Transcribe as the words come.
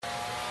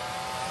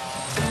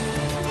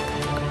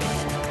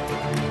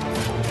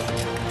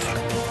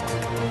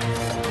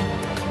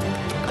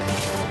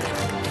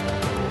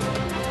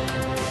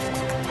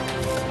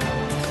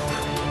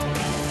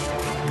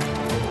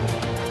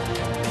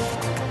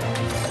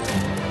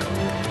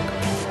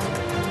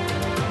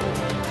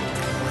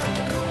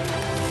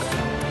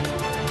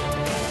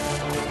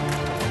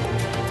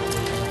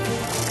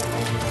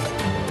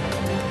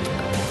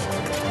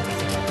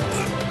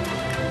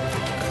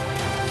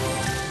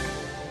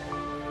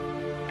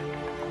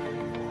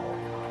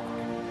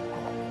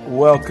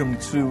Welcome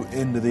to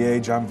End of the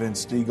Age. I'm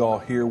Vince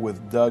Stegall here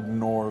with Doug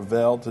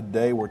Norvell.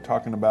 Today we're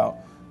talking about,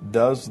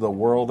 does the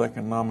World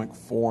Economic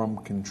Forum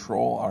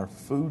control our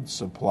food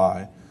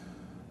supply?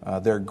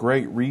 Their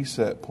Great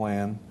Reset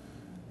plan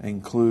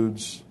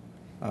includes,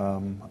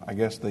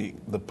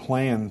 the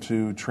plan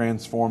to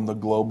transform the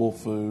global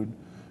food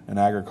and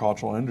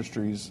agricultural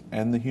industries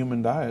and the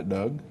human diet,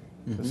 Doug.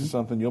 Mm-hmm. This is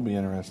something you'll be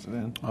interested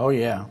in. Oh,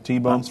 yeah.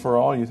 T-Bones for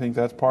all, you think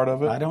that's part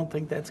of it? I don't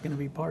think that's going to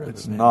be part of it.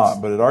 It's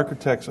not, but it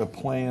architects a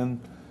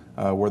plan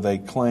where they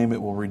claim it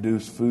will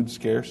reduce food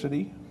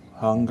scarcity,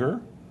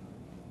 hunger,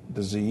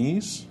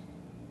 disease,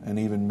 and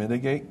even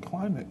mitigate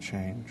climate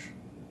change.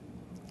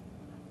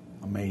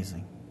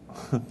 Amazing.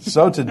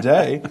 So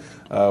today,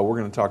 we're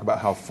going to talk about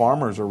how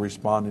farmers are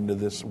responding to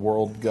this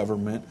world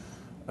government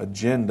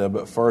agenda.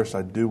 But first,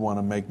 I do want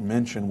to make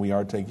mention we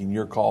are taking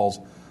your calls.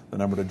 The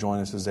number to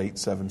join us is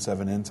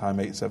 877-END-TIME,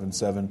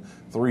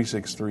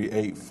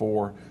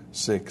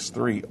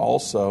 877-363-8463.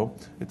 Also,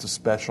 it's a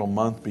special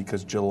month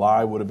because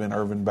July would have been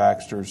Irvin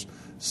Baxter's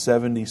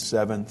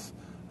 77th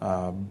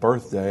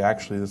birthday.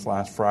 Actually, this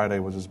last Friday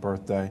was his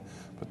birthday,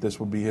 but this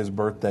would be his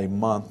birthday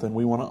month, and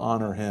we want to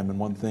honor him. And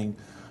one thing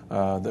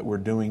that we're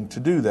doing to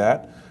do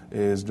that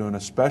is doing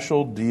a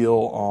special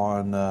deal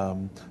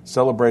on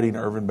celebrating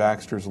Irvin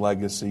Baxter's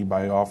legacy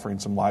by offering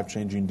some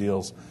life-changing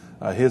deals.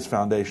 His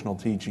foundational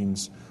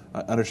teachings,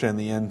 Understand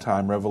the End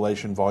Time,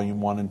 Revelation Volume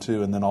 1 and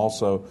 2, and then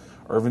also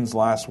Irvin's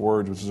Last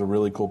Words, which is a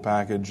really cool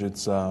package.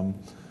 It's,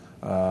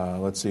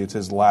 it's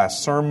his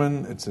last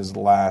sermon, it's his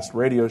last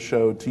radio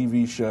show,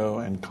 TV show,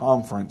 and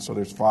conference. So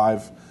there's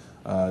 5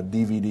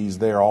 DVDs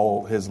there,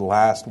 all his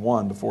last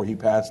one before he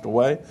passed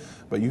away.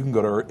 But you can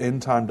go to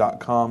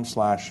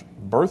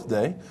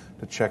endtime.com/birthday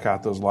to check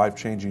out those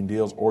life-changing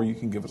deals, or you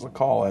can give us a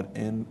call at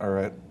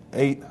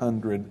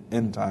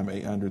 800-END-TIME,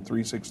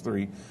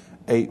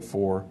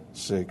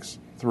 800-363-8463.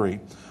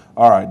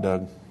 All right,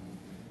 Doug.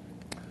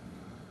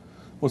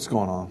 What's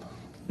going on?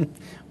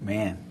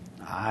 Man,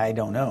 I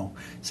don't know.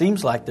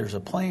 Seems like there's a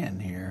plan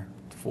here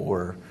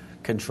for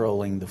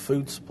controlling the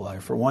food supply.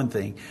 For one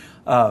thing,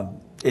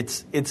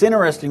 it's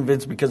interesting,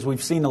 Vince, because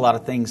we've seen a lot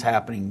of things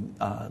happening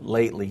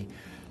lately,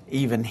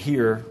 even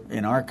here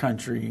in our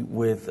country.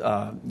 With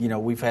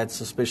we've had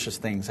suspicious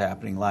things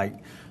happening, like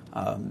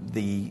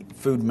the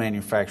food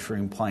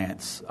manufacturing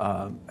plants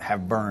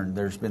have burned.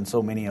 There's been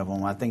so many of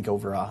them, I think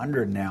over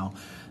 100 now,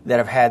 that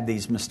have had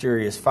these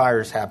mysterious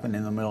fires happen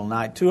in the middle of the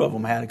night. 2 of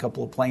them had a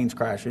couple of planes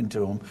crash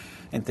into them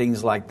and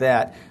things like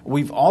that.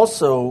 We've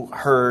also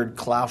heard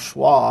Klaus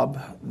Schwab,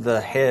 the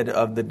head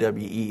of the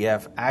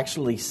WEF,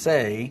 actually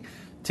say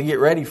to get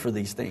ready for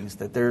these things,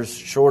 that there's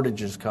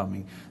shortages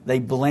coming. They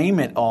blame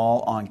it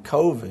all on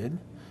COVID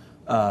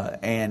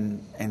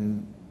and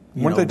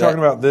Weren't they talking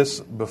about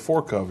this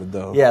before COVID,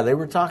 though? Yeah, they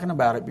were talking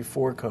about it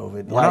before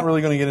COVID. We're not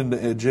really going to get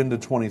into Agenda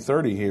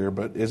 2030 here,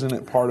 but isn't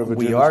it part of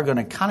Agenda? We are going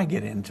to kind of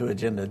get into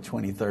Agenda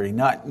 2030,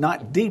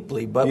 not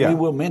deeply, but we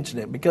will mention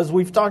it because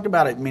we've talked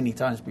about it many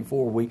times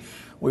before. We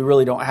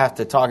really don't have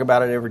to talk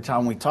about it every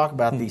time we talk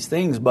about these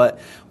things, but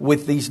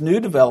with these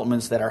new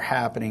developments that are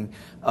happening,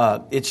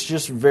 it's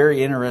just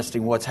very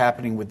interesting what's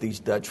happening with these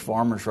Dutch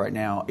farmers right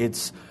now.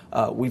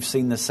 We've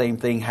seen the same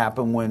thing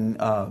happen when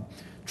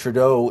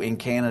Trudeau in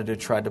Canada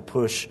tried to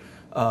push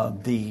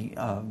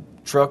the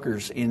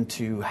truckers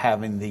into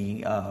having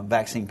the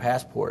vaccine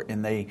passport,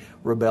 and they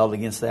rebelled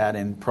against that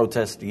and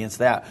protested against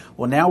that.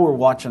 Well, now we're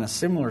watching a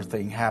similar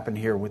thing happen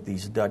here with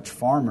these Dutch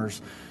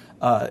farmers,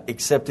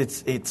 except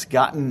it's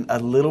gotten a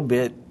little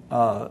bit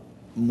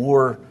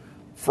more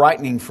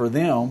frightening for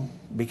them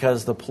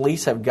because the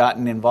police have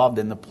gotten involved,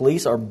 and the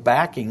police are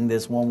backing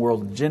this One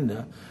World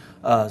agenda.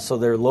 So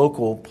their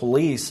local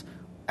police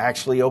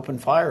actually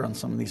opened fire on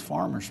some of these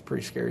farmers.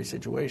 Pretty scary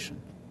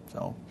situation.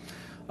 So,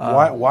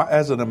 why,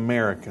 as an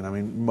American? I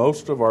mean,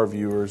 most of our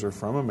viewers are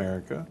from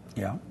America.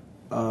 Yeah.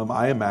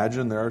 I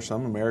imagine there are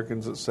some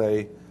Americans that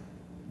say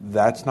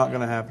that's not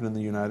going to happen in the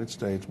United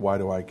States. Why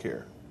do I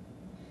care?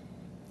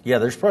 Yeah,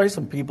 there's probably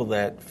some people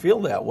that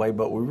feel that way,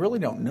 but we really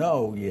don't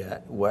know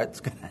yet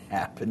what's going to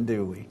happen,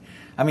 do we?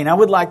 I mean, I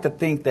would like to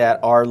think that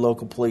our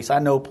local police, I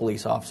know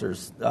police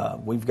officers,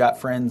 we've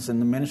got friends in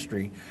the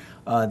ministry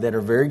that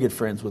are very good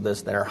friends with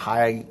us that are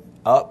high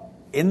up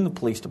in the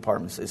police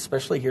departments,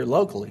 especially here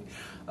locally.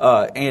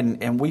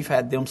 And we've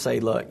had them say,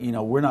 look,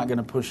 we're not going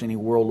to push any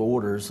world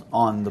orders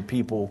on the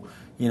people,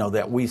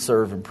 that we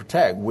serve and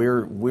protect.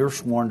 We're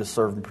sworn to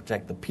serve and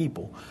protect the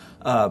people.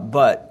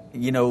 But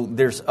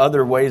there's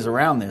other ways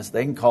around this.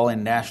 They can call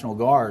in National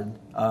Guard,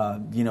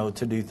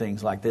 to do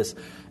things like this.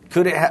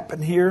 Could it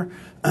happen here?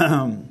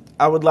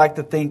 I would like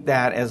to think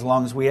that as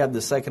long as we have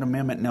the Second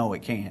Amendment, no,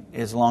 it can't.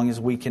 As long as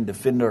we can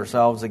defend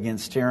ourselves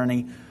against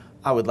tyranny,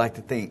 I would like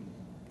to think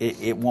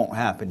it won't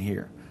happen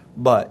here.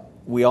 But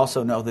we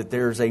also know that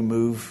there's a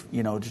move,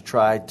 to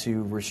try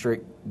to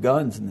restrict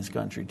guns in this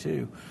country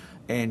too,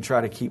 and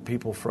try to keep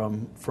people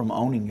from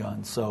owning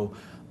guns. So,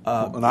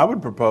 and I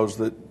would propose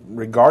that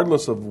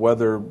regardless of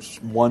whether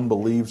one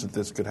believes that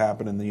this could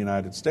happen in the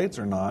United States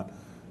or not,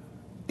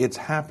 it's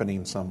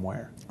happening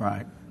somewhere.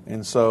 Right.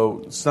 And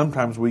so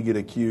sometimes we get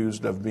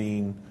accused of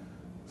being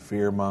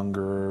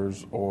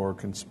fearmongers or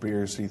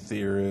conspiracy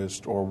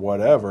theorists or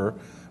whatever,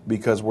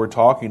 because we're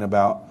talking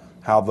about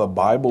how the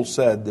Bible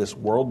said this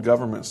world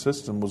government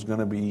system was going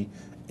to be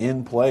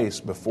in place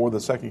before the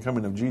second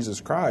coming of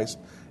Jesus Christ,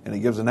 and it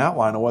gives an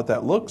outline of what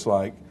that looks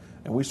like,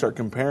 and we start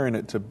comparing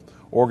it to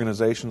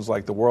organizations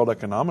like the World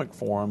Economic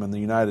Forum and the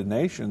United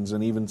Nations,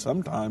 and even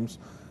sometimes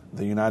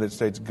the United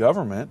States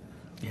government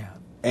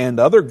and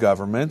other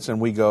governments,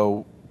 and we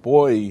go,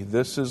 boy,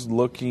 this is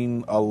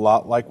looking a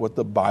lot like what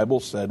the Bible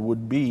said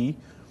would be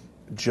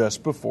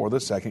just before the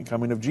second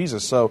coming of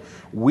Jesus. So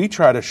we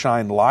try to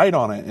shine light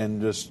on it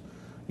and just,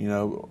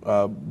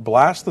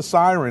 blast the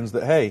sirens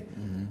that, hey,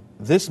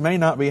 this may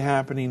not be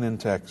happening in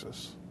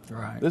Texas.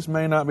 Right. This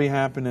may not be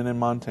happening in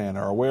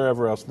Montana or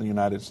wherever else in the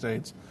United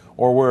States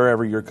or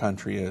wherever your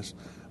country is.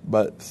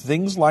 But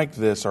things like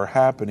this are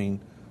happening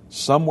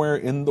somewhere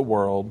in the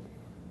world,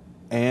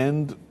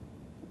 and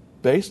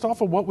based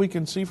off of what we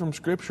can see from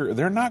Scripture,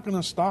 they're not going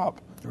to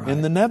stop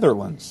in the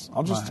Netherlands.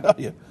 I'll just tell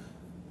you.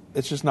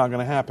 It's just not going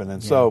to happen.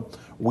 And so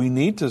we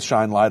need to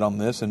shine light on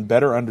this and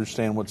better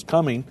understand what's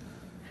coming.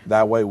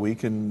 That way we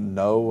can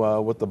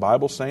know what the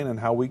Bible's saying and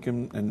how we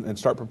can and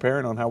start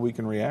preparing on how we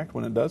can react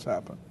when it does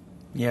happen.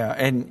 Yeah,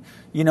 and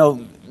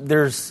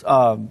there's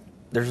a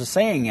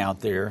saying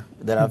out there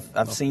that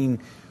I've seen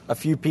a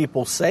few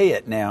people say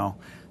it now,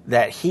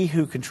 that he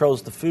who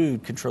controls the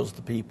food controls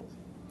the people.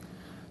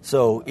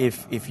 So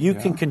if you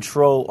can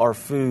control our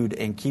food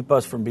and keep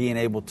us from being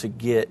able to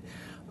get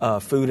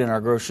food in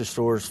our grocery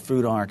stores,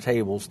 food on our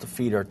tables to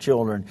feed our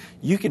children,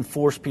 you can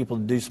force people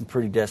to do some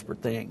pretty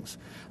desperate things.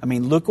 I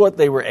mean, look what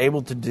they were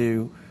able to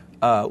do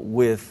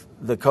with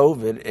the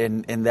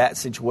COVID in that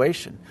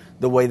situation.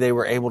 The way they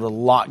were able to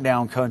lock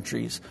down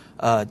countries,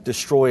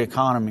 destroy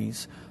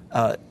economies,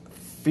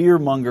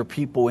 fearmonger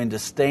people into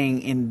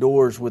staying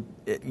indoors with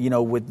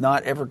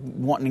not ever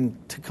wanting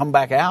to come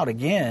back out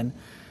again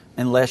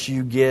unless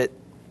you get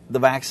the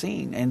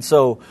vaccine. And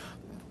so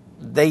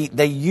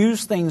they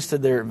use things to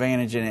their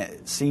advantage, and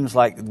it seems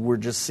like we're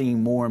just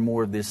seeing more and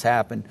more of this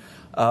happen.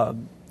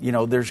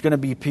 There's going to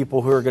be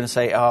people who are going to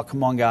say, oh,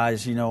 come on,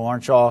 guys,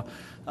 aren't y'all,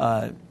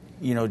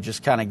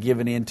 just kind of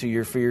giving in to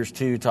your fears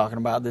too, talking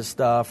about this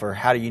stuff? Or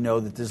how do you know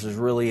that this is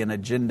really an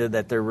agenda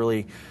that they're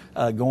really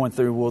going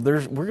through? Well,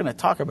 we're going to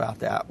talk about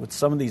that with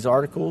some of these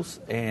articles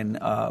and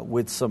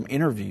with some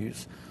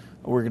interviews.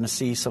 We're going to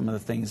see some of the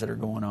things that are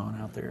going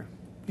on out there.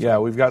 Yeah,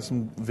 we've got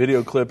some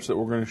video clips that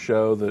we're going to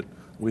show that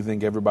we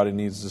think everybody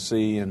needs to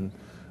see. And,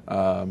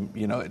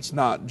 it's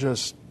not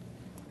just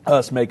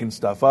us making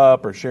stuff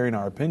up or sharing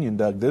our opinion,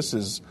 Doug. This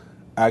is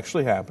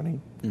actually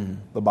happening. Mm-hmm.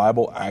 The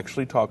Bible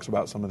actually talks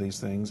about some of these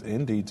things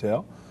in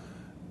detail,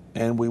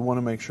 and we want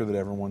to make sure that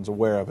everyone's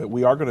aware of it.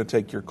 We are going to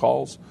take your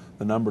calls.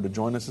 The number to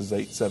join us is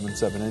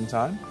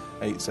 877-END-TIME,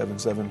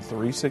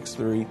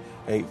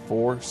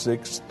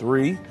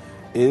 877-363-8463.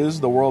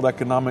 Is the World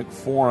Economic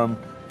Forum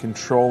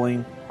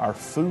controlling our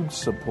food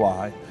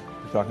supply?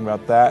 We're talking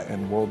about that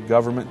and world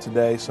government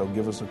today, so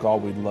give us a call.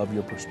 We'd love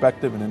your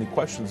perspective and any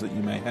questions that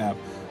you may have.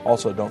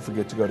 Also, don't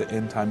forget to go to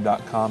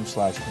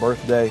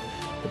endtime.com/birthday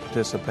to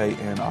participate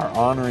in our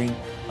honoring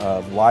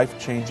of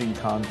life-changing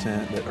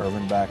content that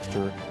Irvin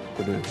Baxter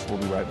produced. We'll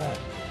be right back.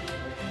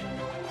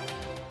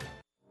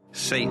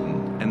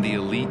 Satan and the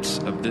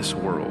elites of this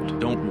world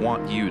don't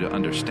want you to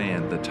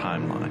understand the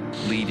timeline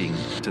leading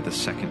to the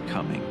second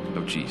coming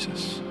of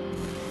Jesus.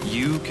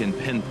 You can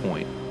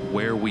pinpoint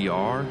where we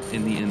are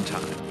in the end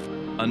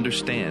time,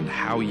 understand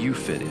how you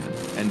fit in,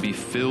 and be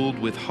filled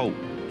with hope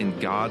in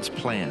God's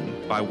plan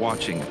by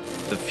watching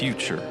The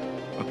Future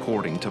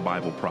According to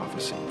Bible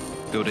Prophecy.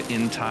 Go to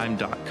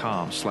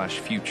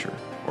endtime.com/future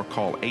or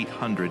call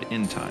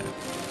 800-END-TIME.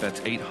 That's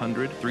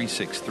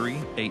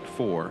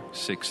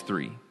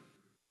 800-363-8463.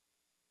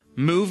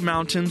 Move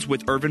Mountains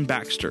with Irvin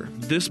Baxter.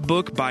 This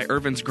book by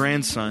Irvin's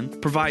grandson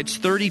provides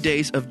 30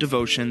 days of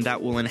devotion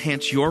that will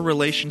enhance your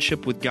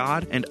relationship with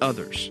God and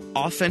others.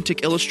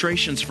 Authentic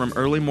illustrations from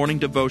early morning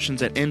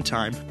devotions at End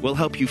Time will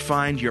help you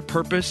find your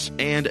purpose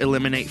and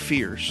eliminate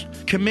fears.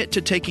 Commit to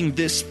taking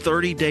this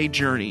 30-day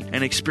journey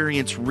and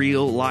experience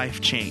real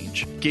life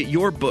change. Get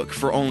your book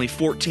for only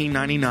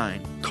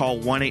 $14.99. Call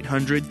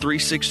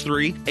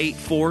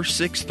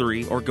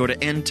 1-800-363-8463 or go to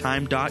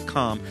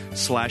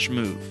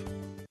endtime.com/move.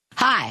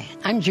 Hi,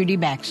 I'm Judy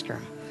Baxter.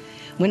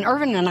 When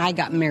Irvin and I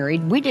got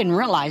married, we didn't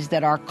realize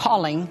that our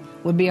calling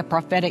would be a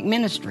prophetic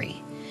ministry.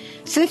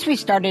 Since we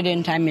started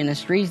End Time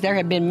Ministries, there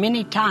have been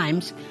many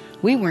times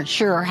we weren't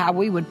sure how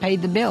we would pay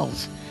the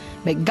bills,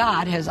 but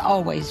God has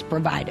always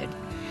provided.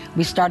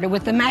 We started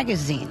with a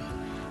magazine,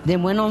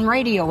 then went on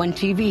radio and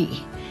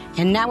TV,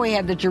 and now we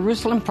have the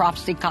Jerusalem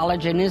Prophecy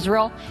College in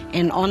Israel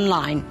and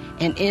online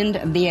and End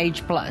of the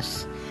Age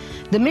Plus.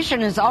 The mission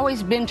has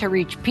always been to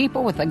reach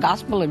people with the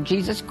gospel of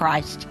Jesus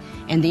Christ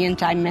and the end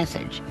time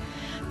message.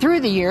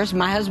 Through the years,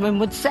 my husband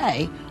would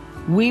say,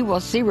 we will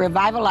see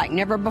revival like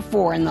never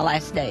before in the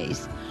last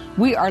days.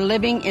 We are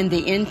living in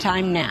the end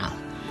time now.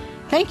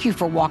 Thank you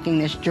for walking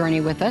this journey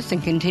with us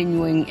and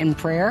continuing in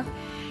prayer.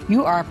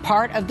 You are a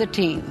part of the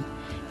team.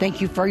 Thank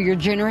you for your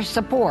generous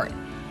support.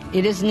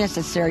 It is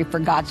necessary for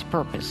God's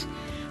purpose.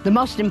 The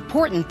most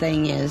important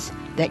thing is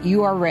that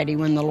you are ready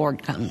when the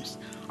Lord comes.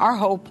 Our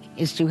hope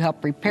is to help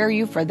prepare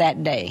you for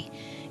that day.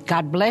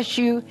 God bless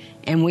you,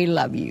 and we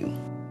love you.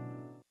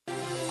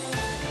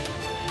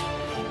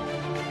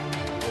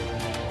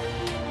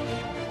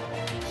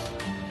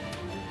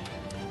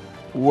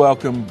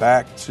 Welcome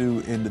back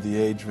to End of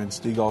the Age. Vince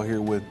Stegall here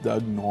with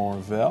Doug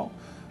Norvell.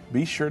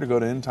 Be sure to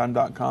go to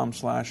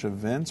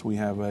endtime.com/events. We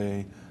have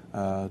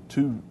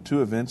two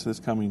events this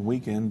coming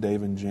weekend.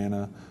 Dave and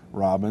Jana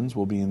Robbins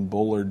will be in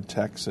Bullard,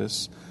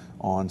 Texas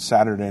on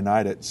Saturday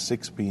night at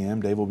 6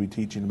 p.m. Dave will be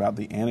teaching about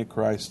the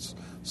Antichrist's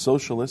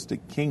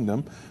socialistic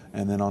kingdom.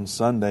 And then on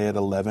Sunday at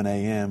 11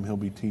 a.m. he'll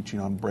be teaching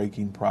on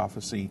breaking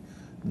prophecy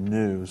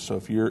news. So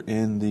if you're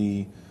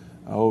in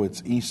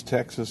it's East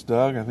Texas,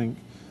 Doug, I think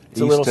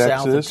it's a little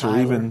Texas, south of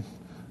or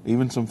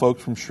even some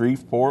folks from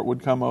Shreveport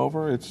would come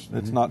over. It's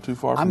not too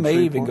far from Shreveport. I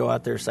may even go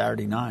out there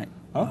Saturday night.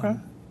 Okay.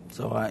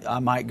 So I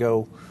might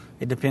go.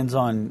 It depends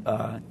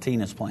on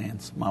Tina's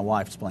plans, my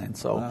wife's plans.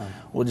 So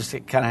we'll just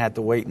kind of have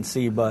to wait and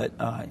see. But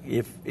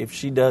if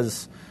she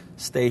does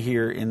stay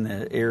here in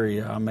the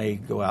area, I may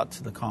go out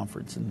to the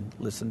conference and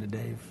listen to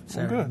Dave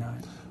Saturday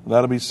night. Well,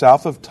 that'll be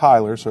south of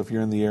Tyler, so if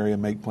you're in the area,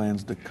 make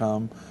plans to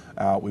come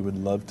out. We would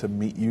love to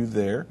meet you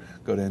there.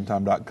 Go to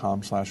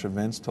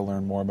endtime.com/events to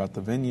learn more about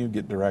the venue,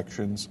 get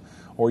directions,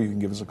 or you can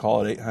give us a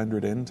call at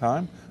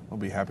 800-END-TIME. We'll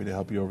be happy to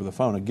help you over the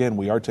phone. Again,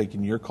 we are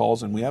taking your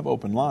calls, and we have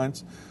open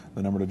lines.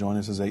 The number to join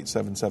us is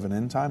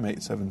 877-END-TIME,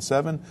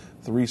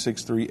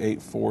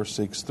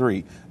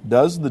 877-363-8463.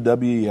 Does the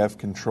WEF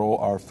control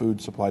our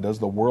food supply? Does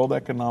the World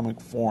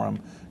Economic Forum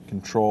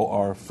control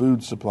our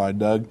food supply?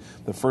 Doug,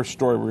 the first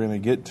story we're going to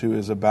get to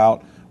is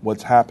about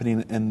what's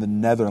happening in the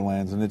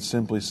Netherlands, and it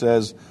simply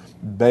says,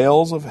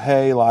 bales of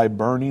hay lie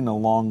burning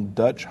along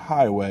Dutch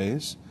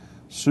highways.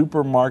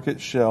 Supermarket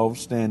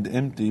shelves stand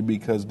empty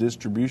because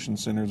distribution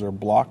centers are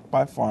blocked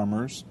by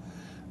farmers.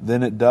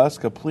 Then at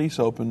dusk, a police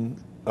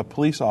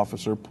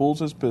officer pulls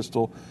his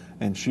pistol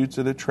and shoots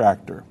at a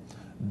tractor.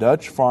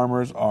 Dutch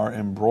farmers are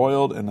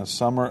embroiled in a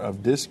summer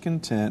of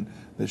discontent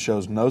that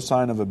shows no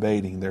sign of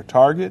abating. Their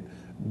target,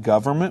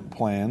 government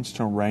plans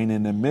to rein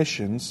in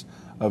emissions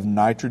of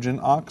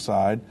nitrogen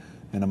oxide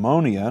and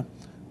ammonia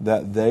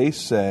that they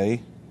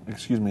say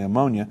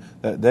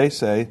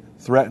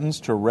threatens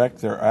to wreck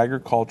their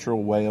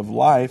agricultural way of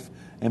life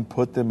and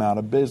put them out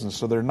of business.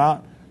 So they're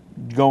not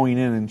going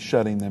in and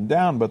shutting them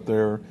down, but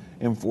they're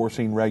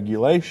enforcing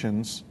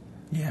regulations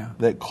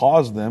that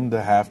cause them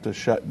to have to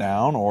shut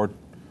down or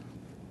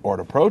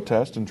to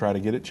protest and try to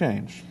get it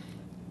changed.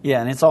 Yeah,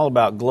 and it's all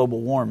about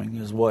global warming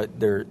is what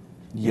they're,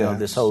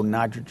 this whole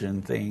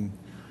nitrogen thing.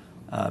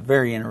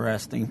 Very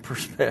interesting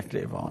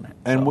perspective on it.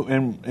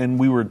 And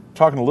we were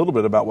talking a little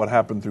bit about what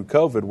happened through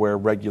COVID, where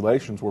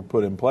regulations were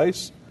put in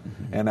place,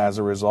 and as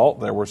a result,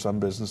 there were some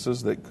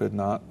businesses that could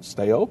not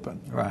stay open.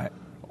 Right.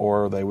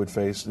 Or they would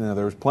face,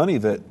 there was plenty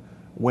that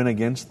went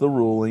against the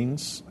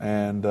rulings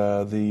and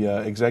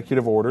the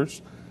executive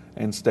orders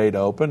and stayed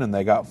open, and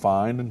they got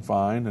fined, and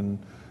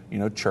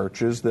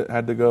churches that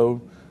had to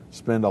go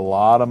spend a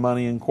lot of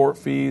money in court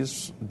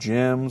fees,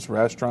 gyms,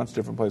 restaurants,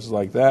 different places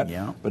like that.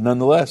 Yeah. But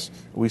nonetheless,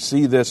 we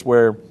see this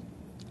where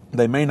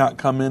they may not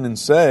come in and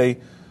say,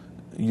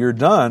 you're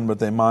done, but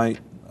they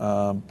might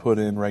put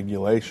in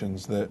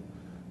regulations that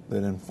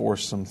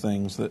enforce some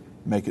things that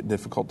make it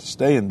difficult to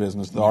stay in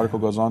business. The article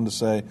goes on to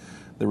say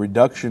the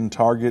reduction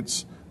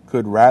targets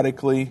could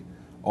radically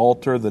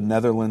alter the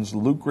Netherlands'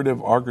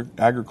 lucrative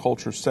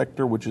agriculture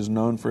sector, which is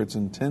known for its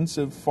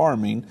intensive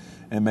farming,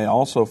 and may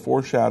also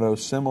foreshadow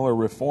similar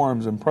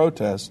reforms and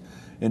protests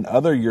in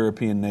other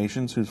European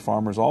nations whose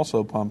farmers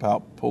also pump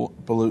out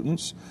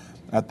pollutants.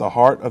 At the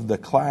heart of the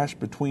clash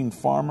between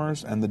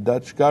farmers and the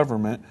Dutch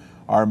government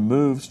are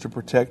moves to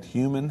protect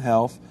human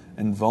health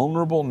and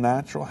vulnerable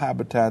natural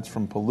habitats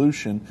from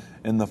pollution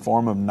in the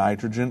form of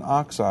nitrogen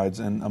oxides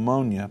and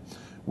ammonia,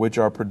 which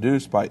are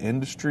produced by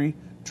industry,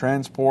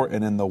 transport,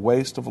 and in the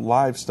waste of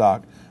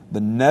livestock.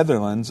 The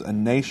Netherlands, a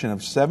nation of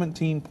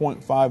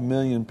 17.5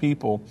 million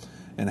people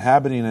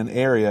inhabiting an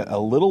area a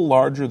little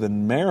larger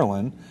than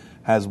Maryland,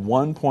 has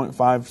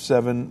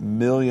 1.57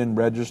 million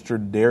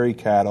registered dairy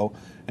cattle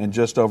and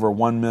just over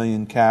 1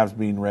 million calves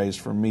being raised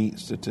for meat,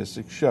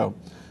 statistics show.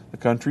 The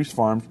country's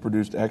farms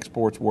produced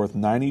exports worth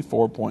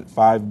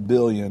 94.5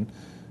 billion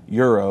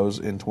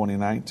euros in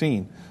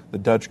 2019. The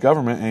Dutch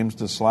government aims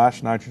to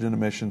slash nitrogen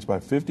emissions by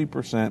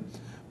 50%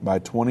 by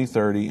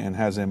 2030 and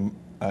has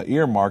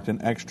earmarked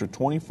an extra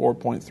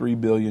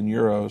 24.3 billion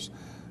euros,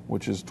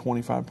 which is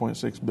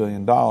 $25.6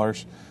 billion,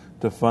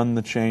 to fund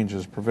the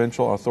changes.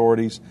 Provincial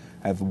authorities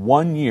have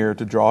 1 year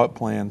to draw up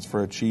plans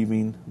for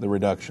achieving the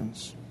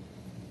reductions.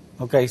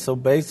 Okay, so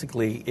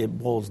basically it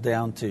boils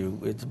down to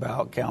it's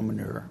about cow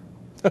manure.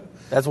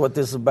 That's what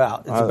this is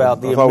about. It's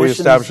about the emissions. I thought we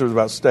established it was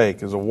about steak.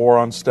 There's a war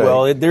on steak.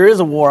 Well, there is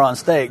a war on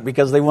steak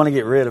because they want to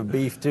get rid of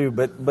beef too.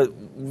 But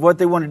what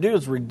they want to do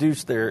is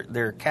reduce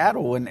their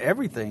cattle and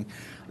everything.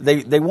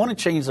 They want to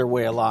change their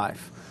way of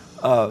life.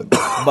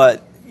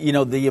 But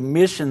the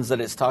emissions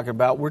that it's talking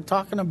about, we're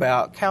talking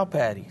about cow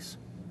patties.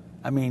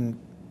 I mean,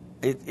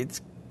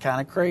 it's kind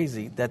of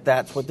crazy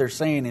that's what they're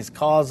saying is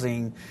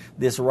causing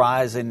this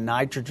rise in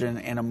nitrogen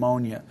and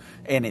ammonia,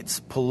 and it's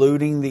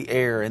polluting the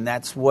air, and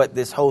that's what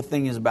this whole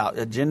thing is about.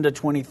 Agenda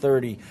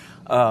 2030,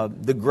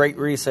 the Great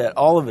Reset,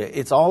 all of it.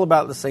 It's all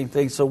about the same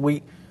thing. So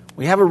we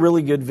have a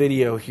really good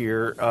video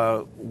here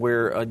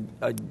where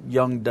a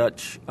young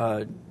Dutch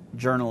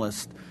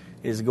journalist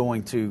is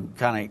going to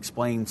kind of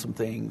explain some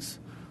things.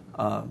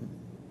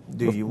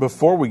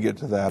 Before we get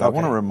to that, okay. I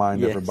want to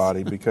remind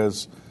everybody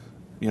because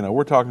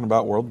we're talking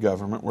about world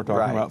government. We're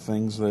talking about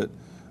things that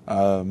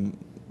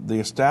the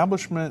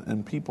establishment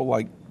and people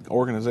like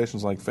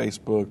organizations like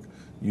Facebook,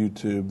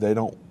 YouTube, they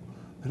don't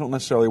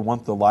necessarily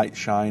want the light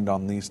shined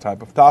on these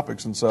type of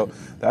topics. And so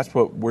that's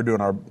what we're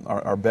doing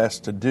our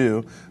best to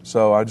do.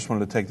 So I just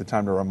wanted to take the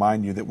time to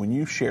remind you that when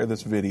you share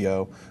this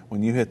video,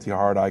 when you hit the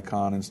heart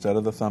icon instead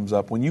of the thumbs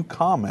up, when you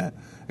comment,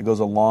 it goes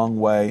a long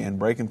way in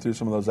breaking through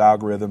some of those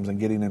algorithms and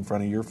getting in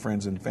front of your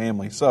friends and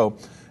family. So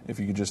if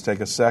you could just take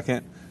a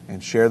second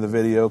and share the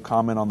video,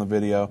 comment on the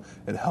video,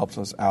 it helps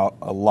us out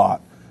a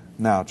lot.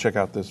 Now check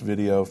out this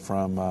video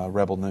from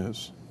Rebel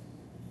News.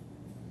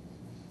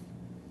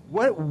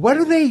 What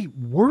are they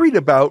worried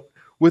about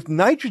with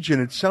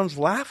nitrogen? It sounds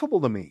laughable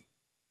to me.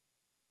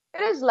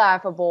 It is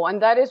laughable,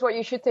 and that is what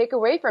you should take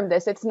away from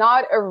this. It's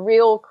not a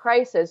real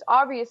crisis.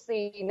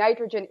 Obviously,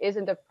 nitrogen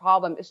isn't a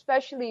problem,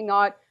 especially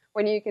not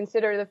when you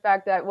consider the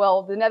fact that,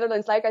 well, the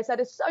Netherlands, like I said,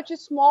 is such a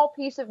small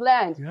piece of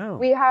land. Yeah.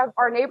 We have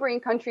our neighboring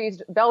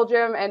countries,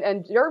 Belgium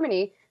and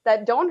Germany,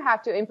 that don't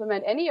have to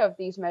implement any of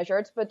these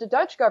measures, but the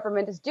Dutch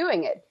government is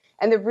doing it.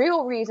 And the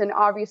real reason,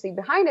 obviously,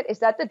 behind it is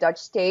that the Dutch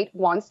state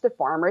wants the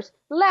farmers'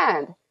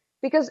 land.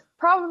 Because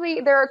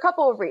probably there are a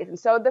couple of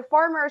reasons. So the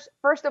farmers,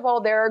 first of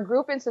all, they're a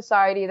group in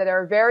society that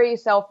are very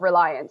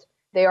self-reliant.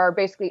 They are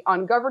basically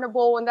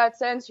ungovernable in that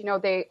sense.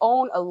 They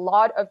own a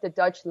lot of the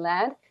Dutch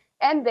land,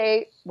 and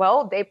they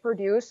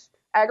produce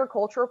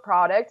agricultural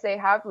products. They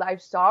have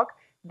livestock.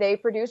 They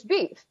produce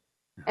beef.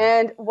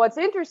 And what's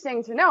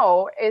interesting to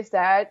know is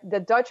that the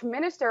Dutch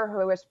minister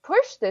who has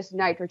pushed this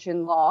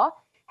nitrogen law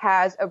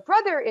has a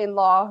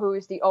brother-in-law who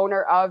is the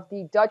owner of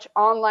the Dutch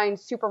online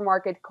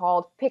supermarket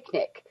called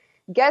Picnic.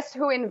 Guess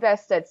who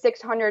invested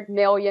 $600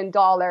 million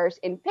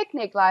in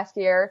Picnic last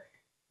year?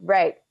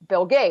 Right,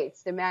 Bill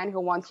Gates, the man who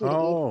wants you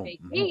to eat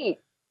fake meat.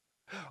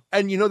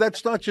 And,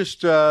 that's not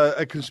just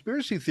a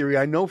conspiracy theory.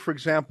 I know, for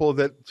example,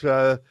 that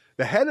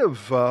the head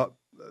of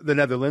the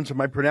Netherlands,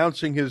 am I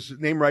pronouncing his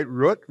name right?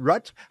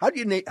 Rutte? How do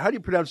you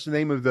pronounce the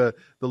name of the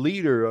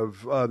leader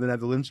of the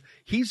Netherlands?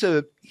 He's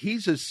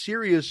a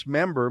serious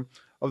member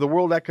of the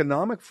World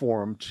Economic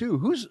Forum too.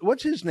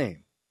 What's his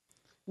name?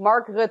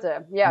 Mark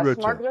Rutte. Yes,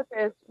 Rutte. Mark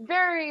Rutte is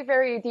very,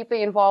 very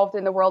deeply involved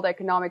in the World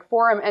Economic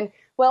Forum. And,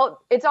 well,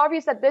 it's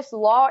obvious that this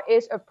law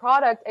is a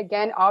product,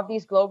 again, of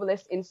these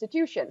globalist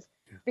institutions.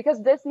 Yeah.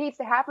 Because this needs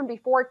to happen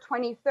before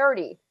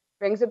 2030.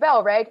 Rings a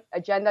bell, right?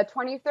 Agenda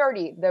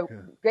 2030, the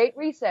Great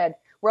Reset,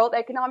 World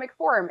Economic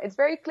Forum. It's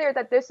very clear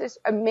that this is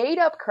a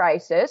made-up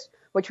crisis,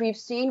 which we've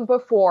seen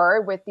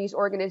before with these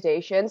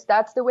organizations.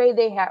 That's the way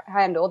they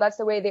handle, that's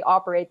the way they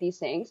operate these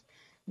things.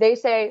 They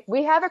say,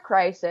 we have a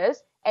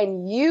crisis,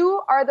 and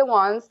you are the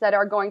ones that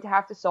are going to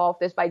have to solve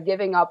this by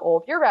giving up all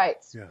of your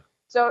rights. Yeah.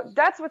 So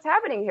that's what's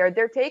happening here.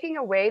 They're taking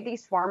away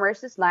these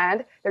farmers'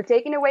 land. They're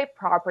taking away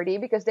property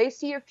because they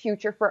see a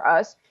future for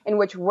us in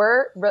which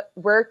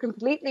we're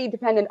completely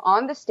dependent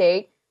on the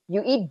state.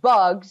 You eat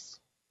bugs.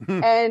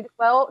 And,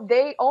 well,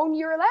 they own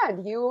your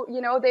land.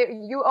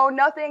 You own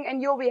nothing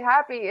and you'll be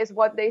happy is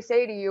what they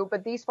say to you.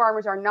 But these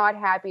farmers are not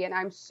happy, and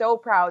I'm so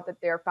proud that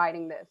they're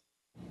fighting this.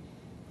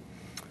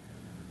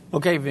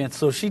 Okay, Vince,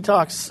 so she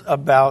talks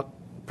about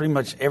pretty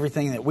much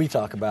everything that we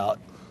talk about,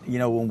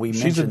 when we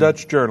mention... She's a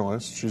Dutch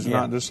journalist. She's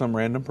not just some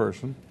random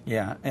person.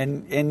 Yeah,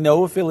 and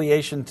no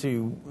affiliation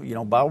to,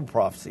 Bible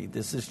prophecy.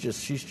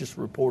 She's just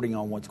reporting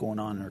on what's going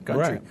on in her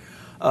country.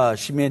 Right.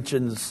 She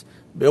mentions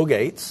Bill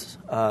Gates,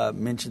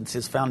 mentions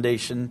his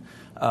foundation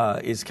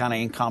is kind of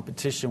in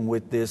competition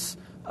with this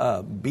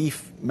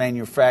beef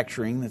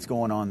manufacturing that's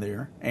going on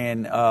there.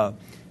 And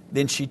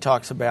then she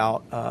talks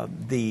about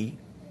the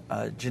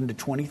Agenda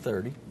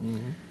 2030. Mm-hmm.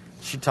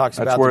 She talks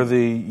about... That's where the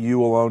you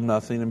will own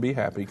nothing and be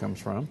happy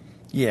comes from.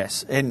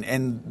 Yes,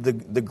 and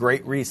the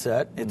Great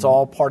Reset. It's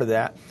all part of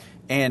that.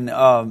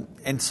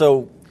 And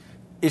so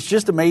it's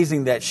just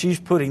amazing that she's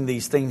putting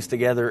these things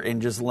together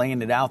and just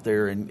laying it out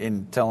there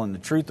and telling the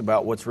truth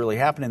about what's really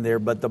happening there.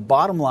 But the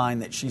bottom line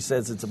that she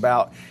says it's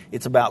about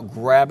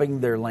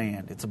grabbing their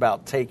land. It's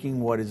about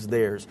taking what is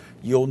theirs.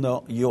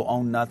 You'll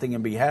own nothing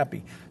and be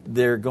happy.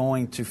 They're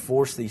going to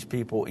force these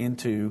people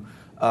into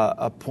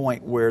a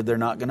point where they're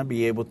not going to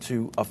be able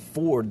to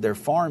afford their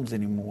farms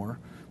anymore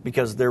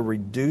because they're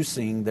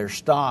reducing their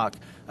stock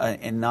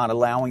and not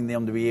allowing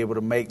them to be able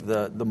to make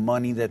the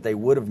money that they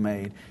would have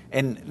made.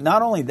 And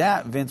not only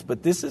that, Vince,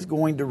 but this is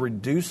going to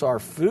reduce our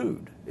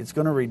food. It's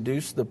going to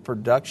reduce the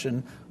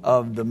production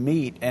of the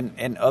meat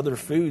and other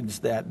foods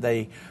that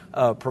they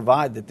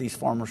provide, that these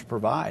farmers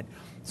provide.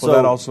 Well,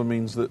 that also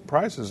means that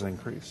prices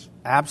increase.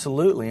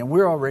 Absolutely, and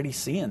we're already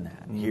seeing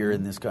that here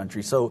in this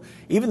country. So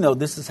even though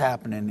this is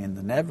happening in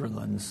the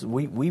Netherlands,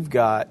 we've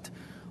got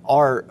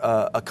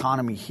our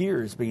economy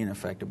here is being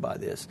affected by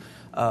this.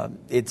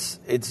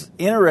 It's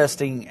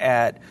interesting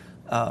at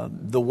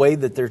the way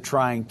that they're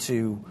trying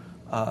to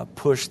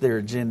push their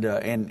agenda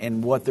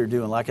and what they're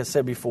doing. Like I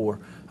said before,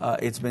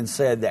 it's been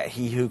said that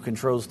he who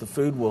controls the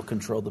food will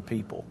control the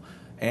people.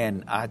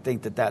 And I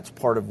think that that's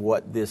part of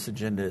what this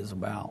agenda is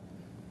about.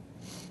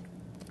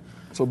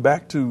 So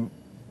back to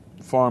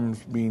farms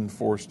being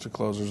forced to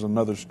close. There's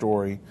another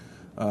story,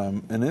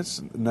 and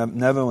it's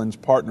Netherlands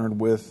partnered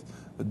with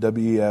the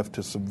WEF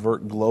to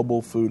subvert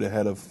global food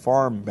ahead of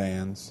farm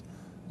bans.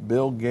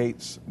 Bill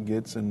Gates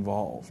gets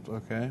involved,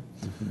 okay?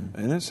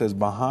 And it says,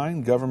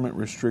 behind government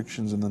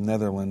restrictions in the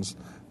Netherlands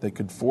that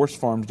could force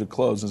farms to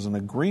close is an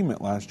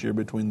agreement last year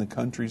between the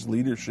country's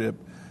leadership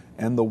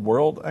and the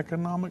World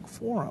Economic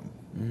Forum.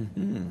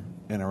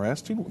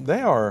 Interesting.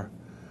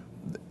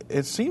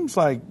 It seems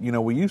like,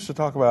 we used to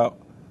talk about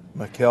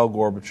Mikhail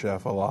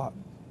Gorbachev a lot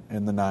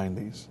in the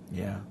 90s.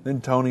 Yeah. Then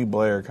Tony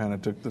Blair kind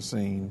of took the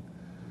scene.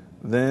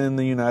 Then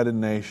the United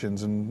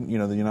Nations, and,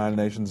 the United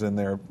Nations in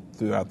there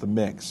throughout the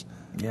mix.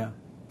 Yeah.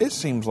 It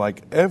seems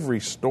like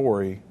every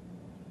story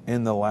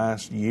in the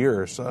last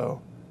year or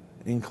so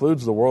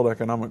includes the World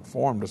Economic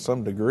Forum to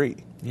some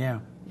degree. Yeah.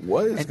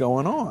 What is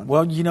going on?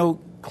 Well,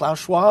 Klaus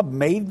Schwab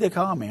made the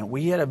comment.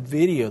 We had a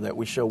video that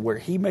we showed where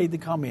he made the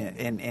comment,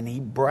 and he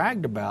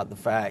bragged about the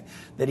fact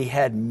that he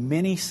had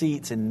many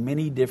seats in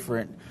many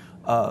different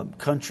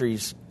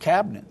countries'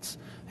 cabinets.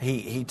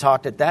 He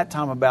talked at that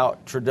time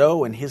about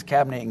Trudeau and his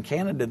cabinet in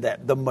Canada,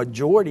 that the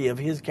majority of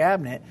his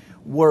cabinet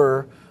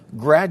were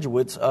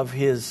graduates of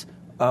his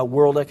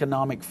World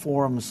Economic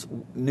Forum's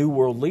New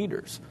World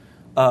Leaders.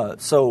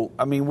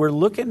 We're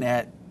looking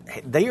at,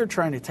 they are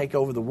trying to take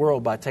over the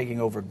world by taking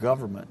over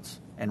governments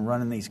and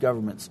running these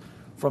governments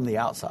from the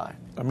outside.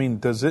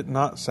 Does it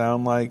not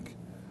sound like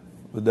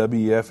the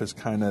WEF is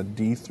kind of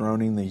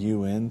dethroning the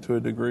UN to a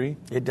degree?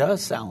 It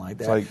does sound like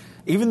that. Like,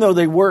 even though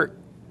they work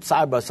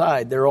side by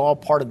side, they're all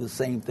part of the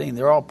same thing.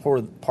 They're all part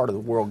of the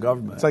world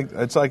government.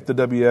 It's like the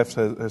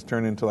WEF has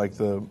turned into like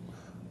the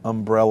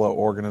umbrella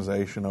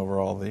organization over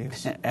all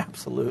these.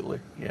 Absolutely,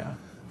 yeah.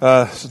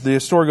 The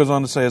story goes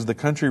on to say, as the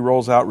country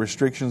rolls out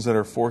restrictions that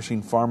are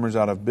forcing farmers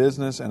out of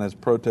business and as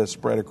protests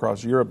spread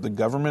across Europe, the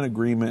government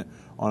agreement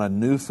on a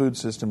new food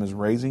system is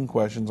raising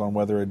questions on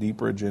whether a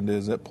deeper agenda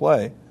is at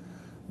play.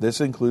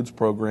 This includes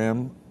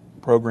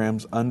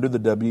programs under the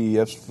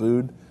WEF's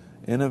Food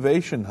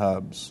Innovation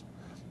Hubs,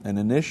 an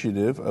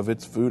initiative of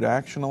its Food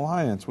Action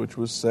Alliance, which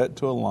was set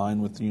to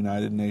align with the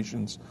United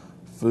Nations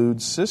Food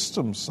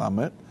Systems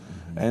Summit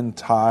and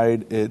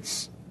tied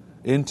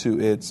into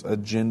its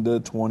Agenda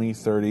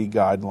 2030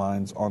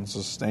 guidelines on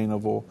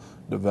sustainable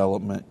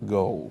development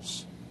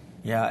goals.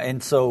 Yeah,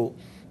 and so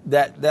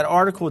that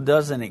article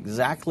doesn't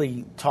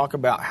exactly talk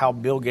about how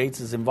Bill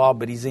Gates is involved,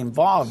 but he's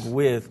involved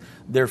with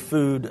their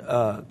food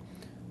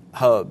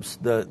hubs,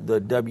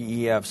 the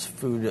WEF's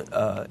food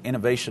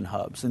innovation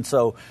hubs. And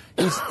so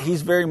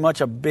he's very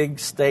much a big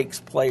stakes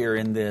player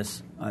in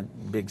this.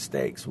 Big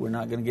stakes. We're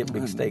not going to get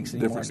big stakes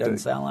anymore. It doesn't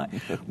sound like.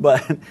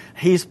 But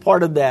he's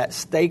part of that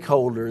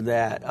stakeholder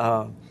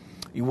that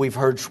we've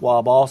heard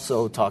Schwab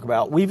also talk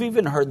about. We've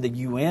even heard the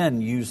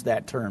UN use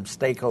that term,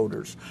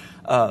 stakeholders.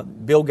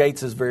 Bill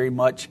Gates is very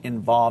much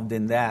involved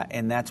in that,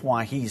 and that's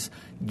why he's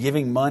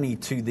giving money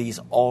to these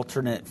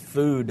alternate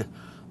food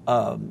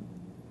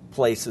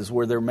places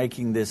where they're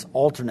making this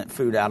alternate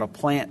food out of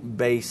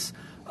plant-based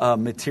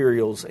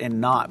materials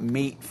and not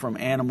meat from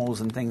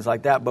animals and things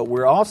like that. But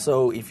we're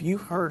also, if you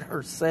heard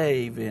her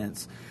say,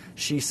 Vince,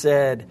 she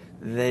said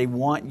they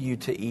want you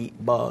to eat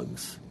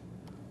bugs.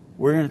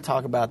 We're going to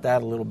talk about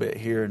that a little bit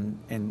here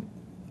and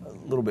a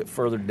little bit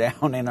further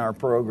down in our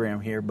program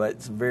here, but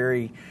it's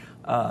very,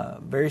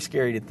 very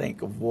scary to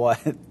think of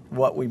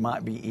what we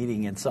might be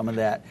eating in some of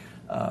that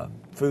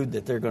food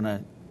that they're going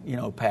to,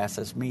 pass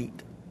as meat.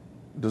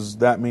 Does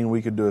that mean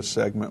we could do a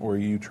segment where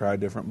you try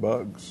different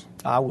bugs?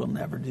 I will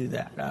never do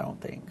that, I don't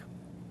think.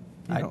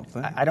 You don't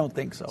think? I don't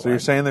think so. So you're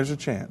saying there's a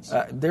chance?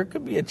 There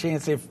could be a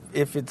chance if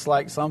it's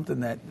like something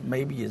that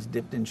maybe is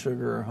dipped in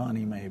sugar or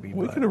honey, maybe.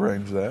 We could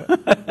arrange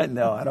that.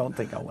 No, I don't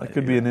think I want It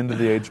could be an Into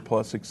the Age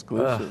Plus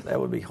exclusive. That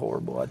would be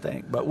horrible, I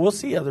think. But we'll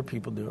see other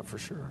people do it for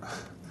sure.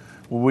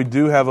 Well, we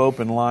do have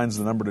open lines.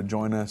 The number to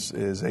join us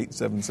is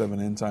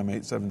 877-END-TIME,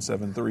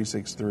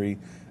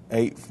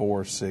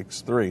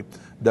 877-363-8463.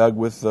 Doug,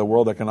 with the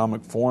World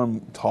Economic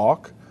Forum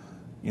talk,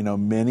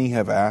 many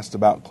have asked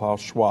about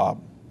Klaus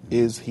Schwab.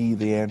 Is he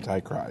the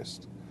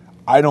Antichrist?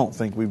 I don't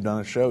think we've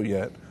done a show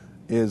yet.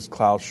 Is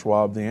Klaus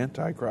Schwab the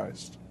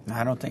Antichrist?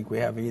 I don't think we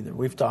have either.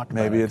 We've talked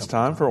about it. Maybe it's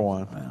time for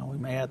one. Well, we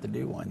may have to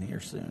do one here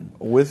soon.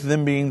 With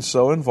them being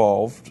so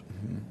involved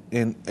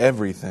in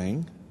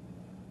everything,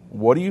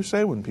 what do you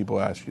say when people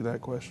ask you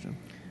that question?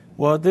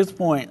 Well, at this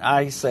point,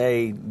 I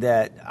say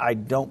that I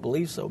don't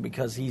believe so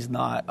because he's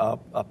not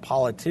a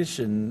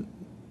politician,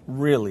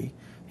 really.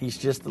 He's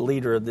just the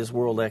leader of this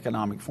World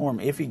Economic Forum.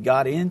 If he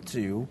got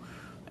into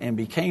and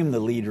became the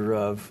leader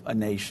of a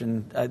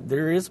nation,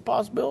 there is a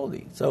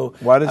possibility. So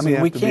why does he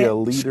have to be a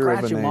leader of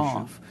a nation?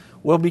 Off.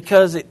 Well,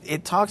 because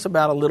it talks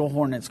about a little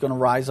horn that's going to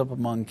rise up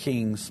among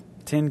kings,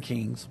 10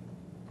 kings.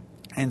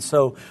 And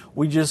so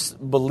we just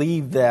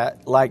believe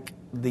that, like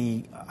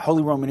the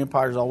Holy Roman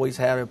Empire has always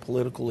had a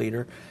political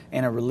leader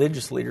and a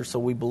religious leader, so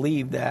we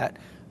believe that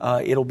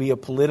it'll be a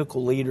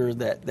political leader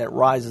that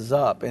rises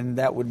up, and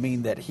that would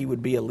mean that he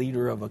would be a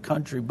leader of a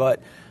country.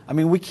 But, I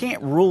mean, we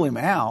can't rule him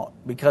out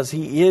because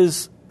he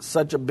is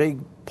such a big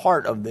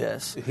part of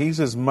this. He's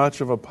as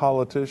much of a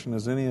politician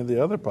as any of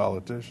the other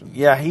politicians.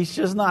 Yeah, he's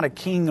just not a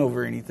king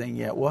over anything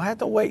yet. We'll have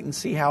to wait and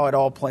see how it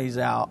all plays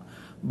out.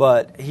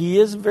 But he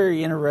is a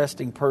very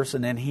interesting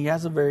person, and he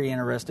has a very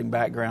interesting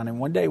background. And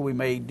one day we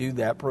may do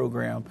that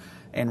program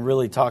and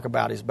really talk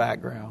about his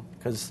background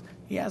because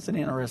he has an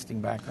interesting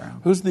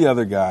background. Who's the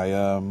other guy?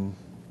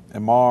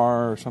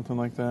 Amar or something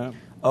like that?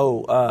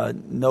 Noah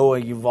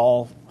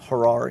Yuval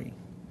Harari.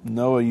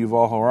 Noah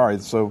Yuval Harari.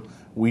 So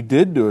we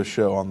did do a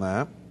show on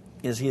that.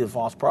 Is he the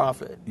false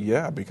prophet?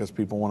 Yeah, because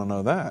people want to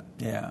know that.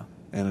 Yeah.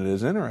 And it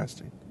is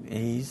interesting.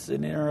 He's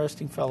an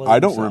interesting fellow. I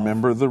don't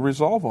remember the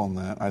resolve on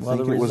that. I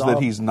think it was that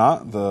he's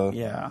not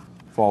the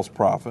false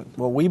prophet.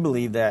 Well, we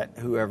believe that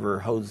whoever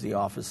holds the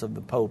office of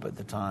the Pope at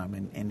the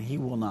time, and he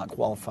will not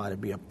qualify to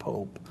be a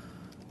Pope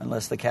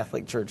unless the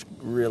Catholic Church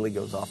really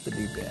goes off the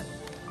deep end.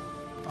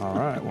 All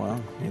right,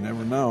 well, you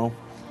never know.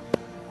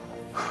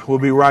 We'll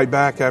be right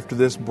back after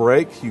this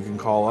break. You can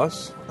call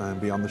us and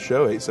be on the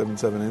show,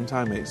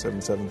 877-ENDTIME,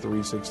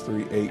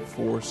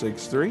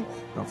 877-363-8463.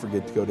 Don't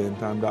forget to go to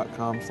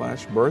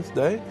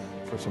endtime.com/birthday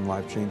for some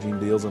life-changing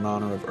deals in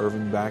honor of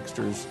Irvin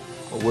Baxter's,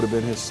 what would have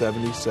been his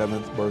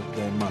 77th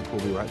birthday month.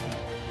 We'll be right back.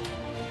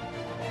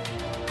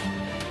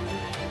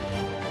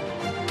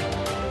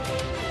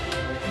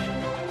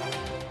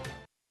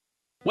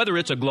 Whether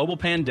it's a global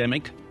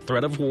pandemic,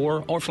 threat of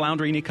war, or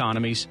floundering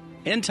economies,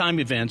 end-time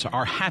events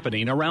are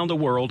happening around the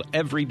world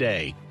every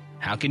day.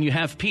 How can you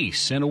have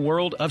peace in a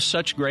world of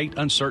such great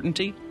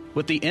uncertainty?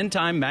 With the End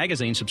Time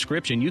magazine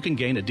subscription, you can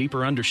gain a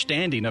deeper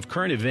understanding of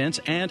current events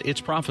and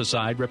its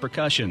prophesied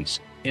repercussions.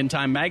 End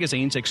Time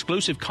magazine's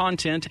exclusive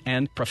content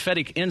and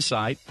prophetic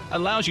insight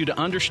allows you to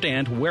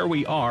understand where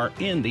we are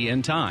in the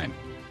end time.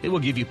 It will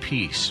give you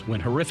peace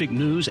when horrific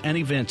news and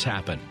events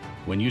happen.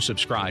 When you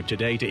subscribe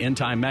today to End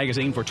Time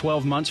magazine for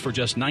 12 months for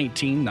just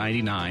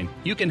 $19.99,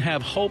 you can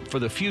have hope for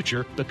the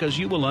future because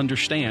you will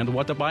understand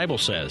what the Bible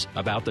says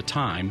about the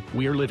time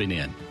we are living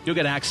in. You'll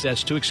get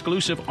access to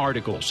exclusive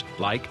articles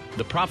like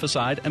the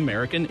prophesied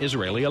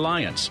American-Israeli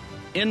alliance,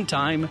 End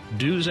Time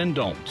do's and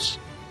don'ts,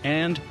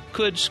 and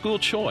could school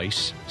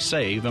choice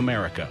save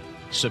America?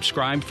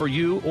 Subscribe for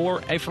you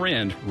or a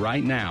friend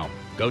right now.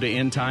 Go to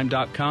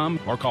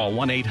endtime.com or call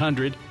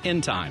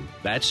 1-800-END-TIME.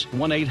 That's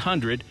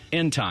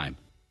 1-800-END-TIME.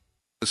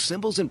 The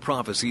symbols and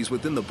prophecies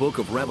within the book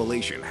of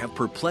Revelation have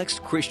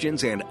perplexed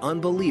Christians and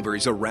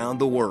unbelievers around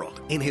the world.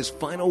 In his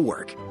final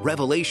work,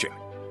 Revelation,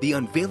 The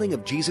Unveiling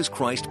of Jesus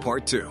Christ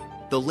Part 2,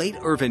 the late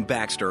Irvin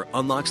Baxter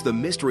unlocks the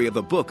mystery of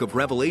the book of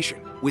Revelation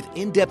with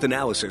in-depth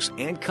analysis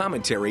and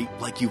commentary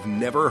like you've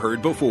never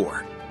heard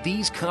before.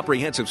 These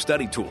comprehensive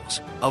study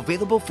tools,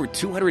 available for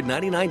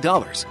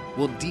 $299,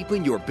 will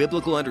deepen your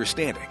biblical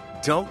understanding.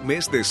 Don't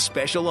miss this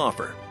special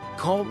offer.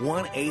 Call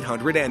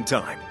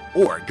 1-800-END-TIME.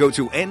 or go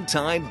to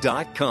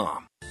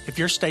endtime.com. If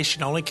your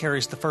station only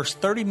carries the first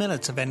 30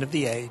 minutes of End of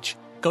the Age,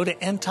 go to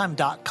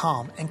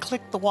endtime.com and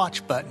click the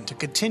watch button to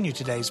continue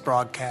today's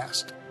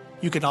broadcast.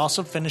 You can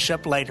also finish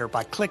up later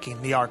by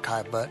clicking the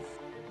archive button.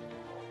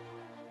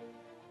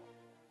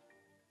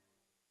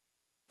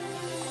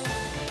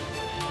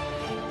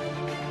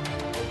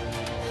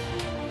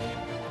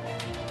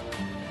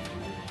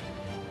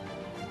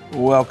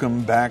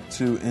 Welcome back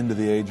to End of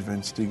the Age.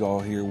 Vince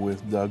Stegall here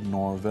with Doug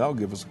Norvell.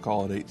 Give us a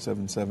call at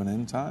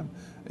 877-END-TIME,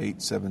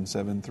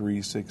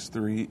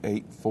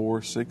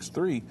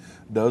 877-363-8463.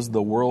 Does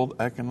the World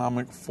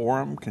Economic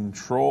Forum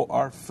control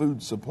our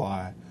food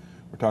supply?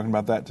 We're talking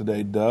about that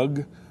today.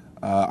 Doug,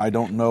 I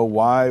don't know,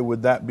 why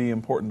would that be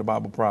important to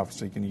Bible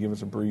prophecy? Can you give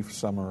us a brief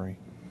summary?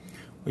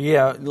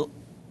 Yeah,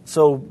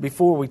 so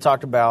before we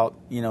talked about,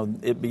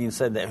 it being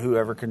said that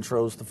whoever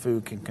controls the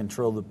food can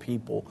control the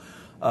people.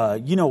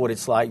 You know what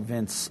it's like,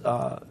 Vince.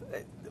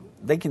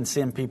 They can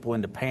send people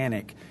into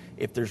panic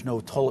if there's no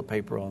toilet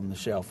paper on the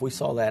shelf. We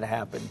saw that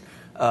happen.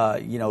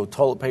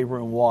 Toilet paper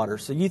and water.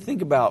 So you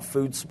think about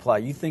food supply.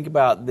 You think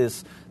about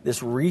this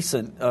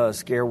recent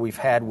scare we've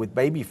had with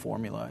baby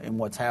formula and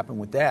what's happened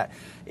with that.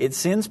 It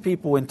sends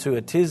people into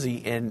a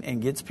tizzy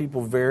and gets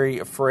people very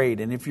afraid.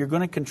 And if you're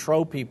going to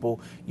control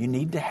people, you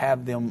need to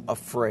have them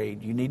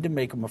afraid. You need to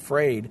make them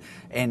afraid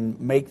and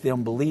make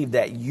them believe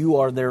that you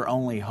are their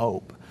only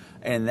hope.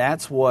 And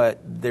that's what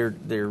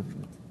their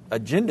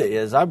agenda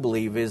is, I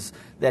believe, is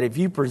that if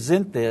you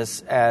present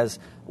this as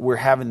we're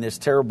having this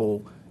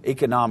terrible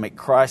economic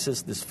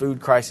crisis, this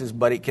food crisis,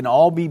 but it can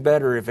all be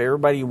better if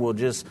everybody will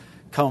just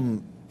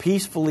come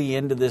peacefully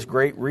into this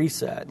great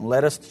reset and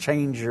let us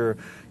change your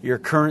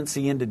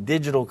currency into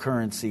digital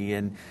currency,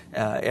 and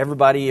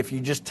everybody, if you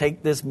just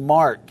take this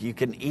mark, you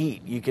can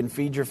eat, you can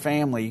feed your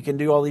family, you can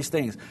do all these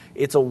things.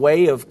 It's a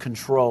way of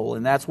control,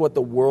 and that's what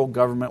the world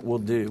government will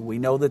do. We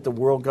know that the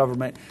world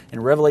government,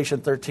 in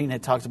Revelation 13,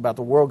 it talks about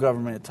the world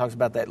government, it talks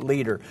about that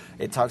leader,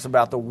 it talks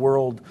about the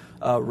world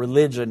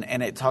religion,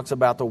 and it talks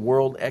about the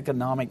world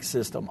economic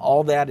system.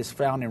 All that is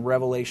found in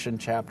Revelation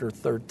chapter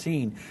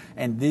 13,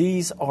 and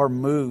these are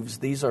moves,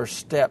 these are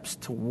steps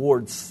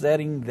towards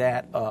setting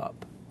that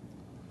up.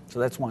 So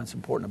that's why it's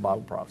important to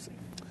Bible prophecy.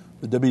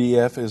 The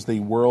WEF is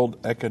the World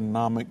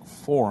Economic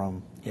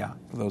Forum. Yeah.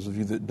 For those of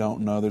you that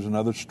don't know, there's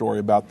another story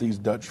about these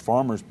Dutch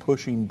farmers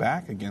pushing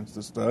back against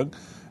this, Doug.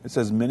 It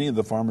says many of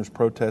the farmers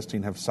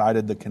protesting have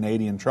cited the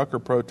Canadian trucker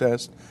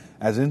protest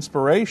as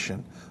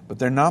inspiration, but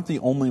they're not the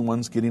only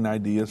ones getting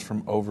ideas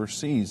from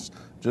overseas.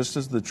 Just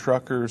as the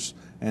truckers'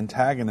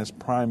 antagonist,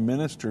 Prime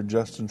Minister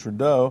Justin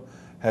Trudeau,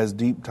 has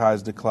deep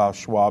ties to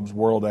Klaus Schwab's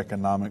World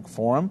Economic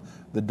Forum,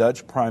 the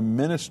Dutch Prime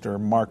Minister,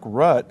 Mark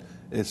Rutte,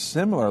 is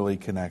similarly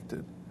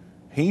connected.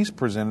 He's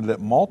presented at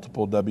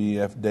multiple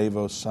WEF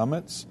Davos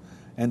summits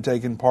and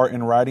taken part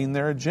in writing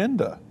their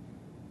agenda.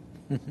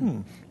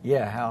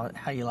 Yeah,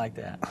 how you like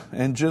that?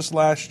 And just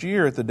last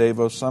year at the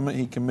Davos summit,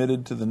 he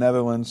committed to the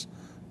Netherlands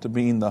to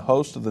being the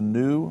host of the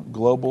new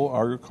global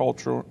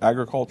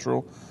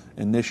agricultural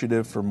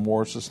initiative for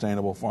more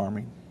sustainable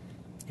farming.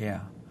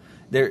 Yeah.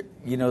 There's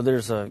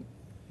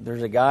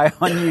a guy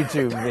on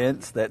YouTube,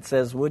 Vince, that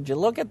says, "Would you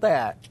look at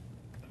that?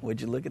 Would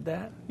you look at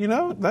that?"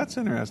 That's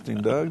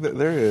interesting, Doug.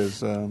 There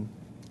is.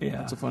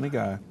 Yeah. It's a funny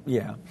guy.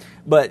 Yeah.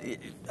 But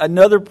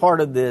another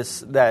part of this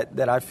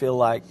that I feel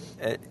like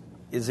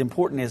is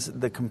important is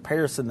the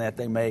comparison that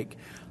they make,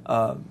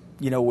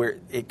 where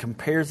it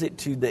compares it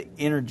to the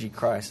energy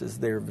crisis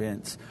there,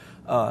 Vince.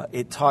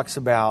 It talks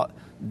about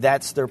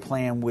that's their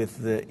plan with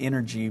the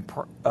energy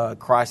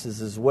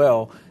crisis as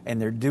well,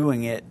 and they're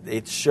doing it.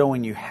 It's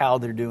showing you how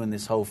they're doing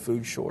this whole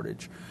food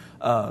shortage.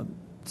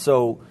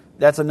 So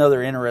that's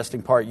another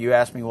interesting part. You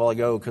asked me a while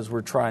ago because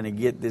we're trying to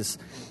get this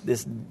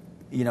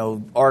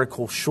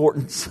article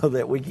shortened so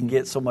that we can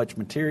get so much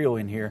material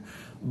in here.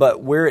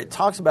 But where it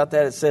talks about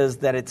that, it says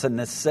that it's a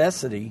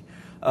necessity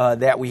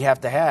that we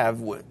have to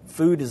have.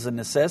 Food is a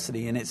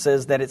necessity, and it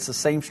says that it's the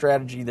same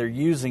strategy they're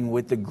using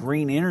with the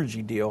green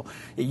energy deal.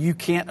 You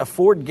can't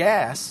afford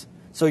gas,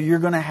 so you're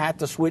going to have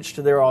to switch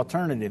to their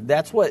alternative.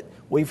 That's what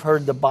we've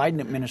heard the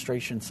Biden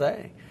administration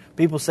say.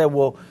 People say,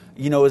 well,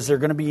 is there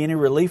going to be any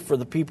relief for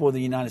the people of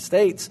the United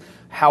States?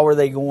 How are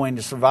they going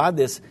to survive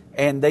this?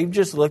 And they've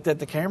just looked at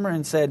the camera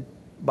and said,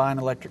 buy an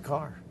electric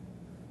car.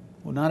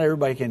 Well, not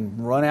everybody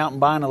can run out and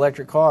buy an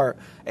electric car.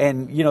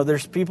 And,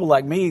 there's people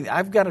like me.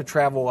 I've got to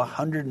travel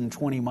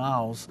 120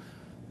 miles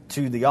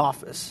to the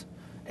office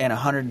and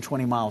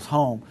 120 miles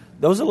home.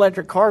 Those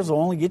electric cars will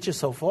only get you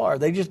so far.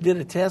 They just did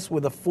a test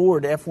with a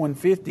Ford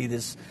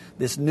F-150,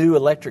 this new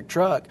electric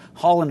truck,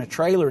 hauling a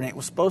trailer, and it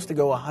was supposed to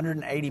go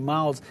 180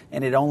 miles,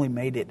 and it only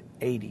made it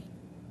 80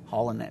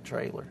 hauling that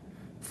trailer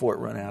before it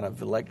ran out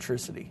of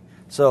electricity.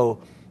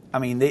 So,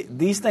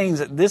 these things,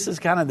 this is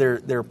kind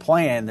of their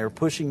plan. They're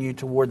pushing you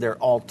toward their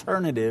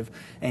alternative.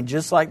 And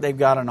just like they've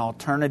got an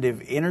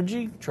alternative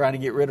energy, trying to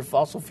get rid of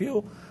fossil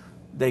fuel,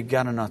 they've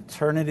got an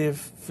alternative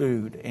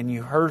food. And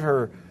you heard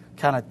her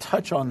kind of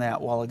touch on that a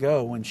while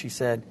ago when she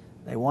said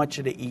they want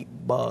you to eat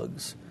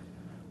bugs.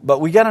 But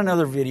we got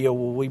another video.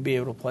 Will we be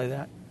able to play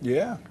that?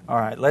 Yeah. All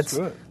right. Let's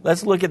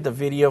look at the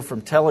video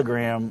from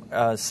Telegram.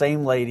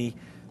 Same lady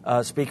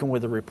speaking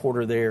with a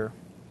reporter there.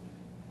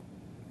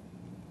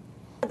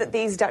 That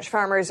these Dutch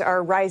farmers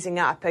are rising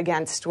up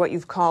against what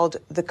you've called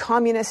the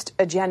communist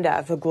agenda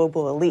of the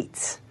global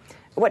elites.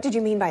 What did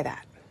you mean by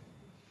that?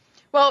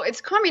 Well,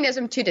 it's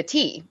communism to the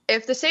T.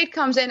 If the state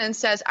comes in and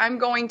says, I'm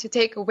going to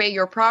take away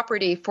your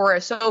property for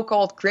a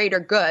so-called greater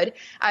good,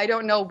 I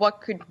don't know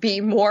what could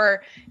be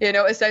more,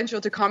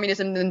 essential to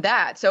communism than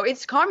that. So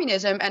it's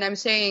communism, and I'm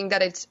saying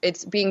that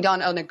it's being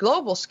done on a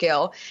global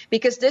scale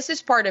because this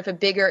is part of a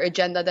bigger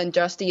agenda than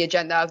just the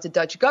agenda of the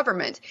Dutch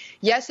government.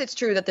 Yes, it's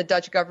true that the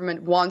Dutch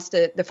government wants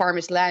the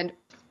farmers' land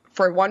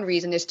for one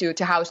reason is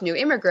to house new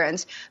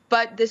immigrants,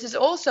 but this is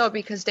also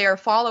because they are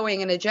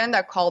following an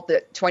agenda called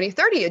the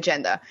 2030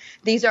 agenda.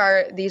 These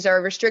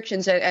are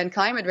restrictions and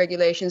climate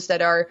regulations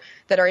that are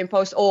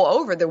imposed all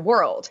over the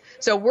world.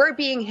 So we're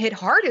being hit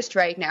hardest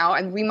right now,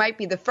 and we might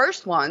be the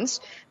first ones,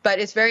 but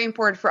it's very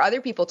important for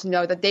other people to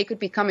know that they could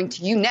be coming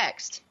to you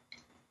next.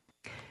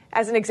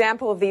 As an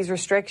example of these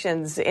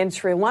restrictions, in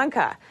Sri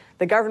Lanka,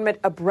 the government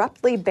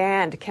abruptly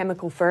banned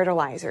chemical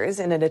fertilizers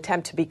in an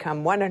attempt to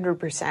become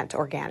 100%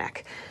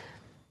 organic.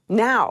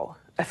 Now,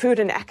 a food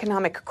and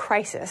economic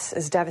crisis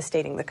is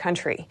devastating the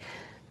country.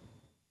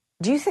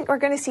 Do you think we're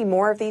going to see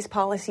more of these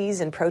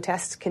policies and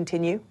protests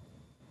continue?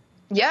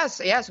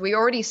 Yes. We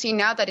already see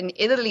now that in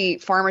Italy,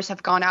 farmers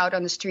have gone out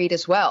on the street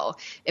as well.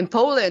 In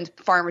Poland,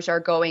 farmers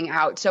are going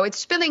out. So it's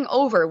spilling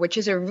over, which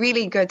is a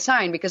really good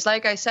sign because,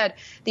 like I said,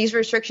 these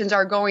restrictions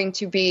are going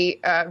to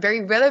be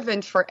very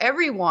relevant for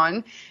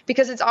everyone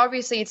because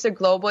it's a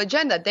global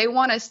agenda. They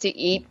want us to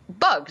eat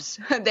bugs.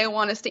 They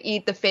want us to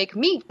eat the fake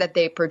meat that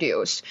they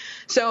produce.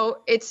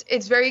 So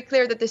it's very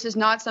clear that this is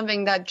not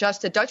something that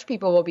just the Dutch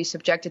people will be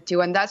subjected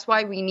to. And that's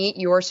why we need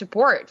your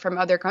support from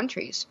other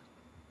countries.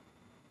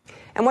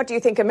 And what do you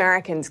think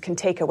Americans can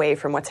take away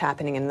from what's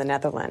happening in the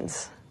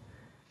Netherlands?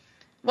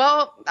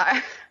 Well,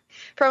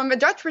 from a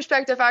Dutch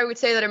perspective, I would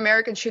say that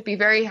Americans should be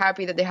very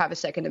happy that they have a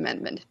Second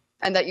Amendment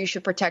and that you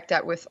should protect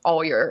that with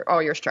all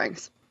your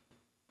strength.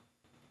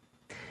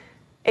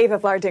 Eva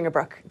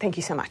Vlaardingerbroek, thank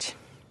you so much.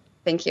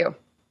 Thank you.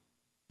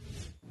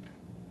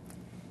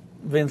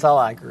 Vince, I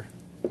like her.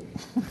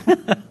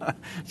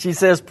 She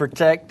says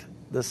protect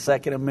the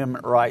Second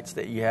Amendment rights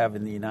that you have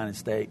in the United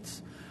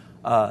States.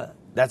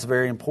 That's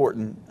very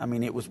important. I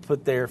mean, it was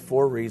put there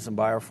for a reason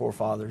by our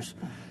forefathers.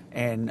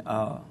 And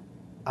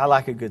I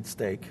like a good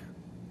steak.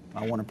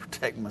 I want to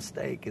protect my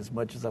steak as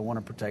much as I want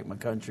to protect my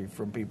country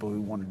from people who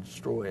want to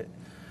destroy it.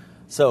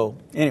 So,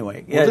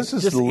 anyway. Well, this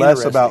is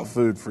less about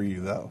food for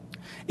you, though.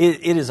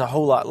 It is a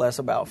whole lot less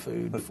about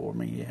food for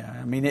me,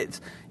 yeah. I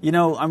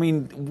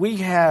mean, we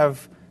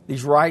have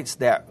these rights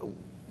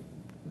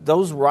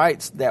those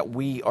rights that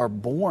we are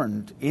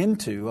born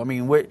into. I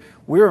mean,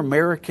 we're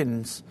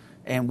Americans.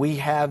 And we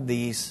have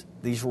these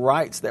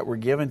rights that were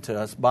given to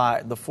us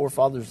by the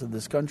forefathers of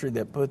this country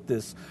that put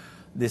this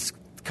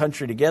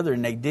country together,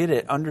 and they did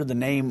it under the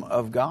name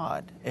of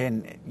God.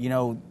 And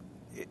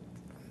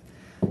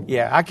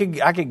I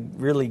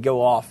could really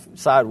go off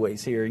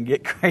sideways here and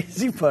get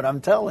crazy, but I'm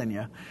telling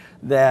you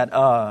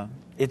that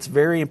it's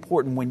very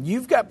important when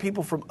you've got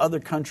people from other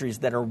countries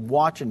that are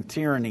watching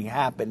tyranny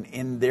happen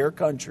in their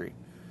country,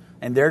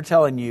 and they're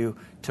telling you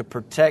to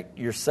protect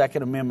your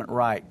Second Amendment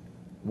right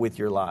with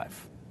your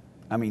life.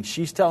 I mean,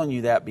 she's telling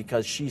you that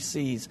because she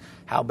sees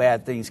how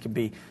bad things can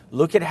be.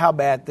 Look at how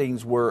bad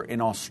things were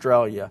in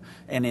Australia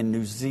and in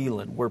New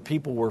Zealand, where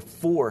people were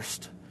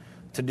forced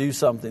to do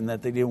something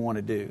that they didn't want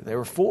to do. They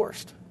were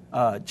forced.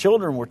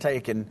 Children were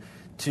taken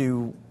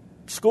to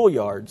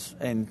schoolyards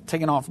and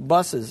taken off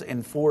buses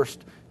and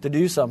forced to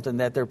do something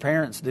that their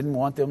parents didn't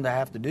want them to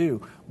have to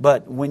do.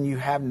 But when you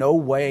have no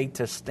way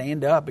to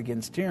stand up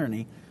against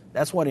tyranny,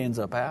 that's what ends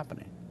up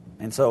happening.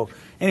 And so,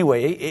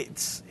 anyway,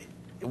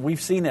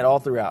 we've seen it all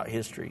throughout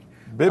history.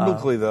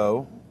 Biblically,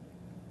 though,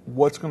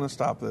 what's going to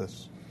stop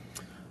this?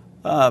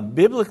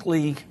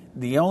 Biblically,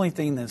 the only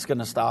thing that's going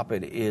to stop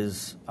it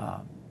is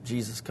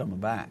Jesus coming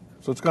back.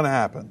 So it's going to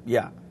happen?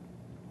 Yeah.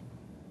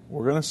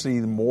 We're going to see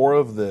more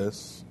of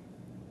this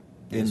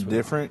in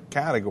different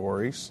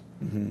categories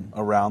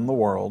around the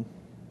world.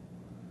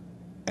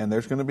 And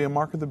there's going to be a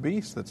mark of the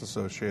beast that's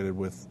associated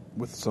with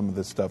some of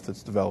this stuff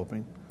that's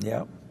developing.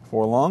 Yeah.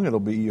 For long, it'll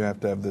be you have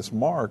to have this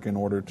mark in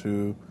order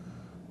to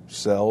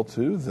sell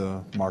to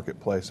the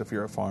marketplace if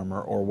you're a farmer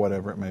or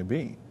whatever it may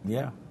be.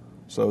 Yeah.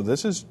 So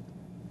this is,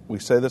 we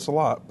say this a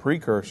lot,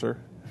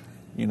 precursor.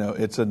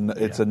 It's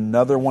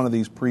another one of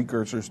these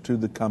precursors to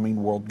the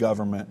coming world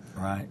government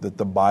that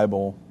the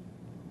Bible,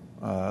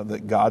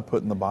 that God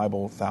put in the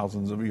Bible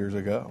thousands of years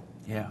ago.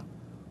 Yeah.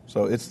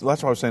 So that's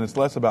what I was saying. It's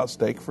less about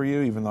steak for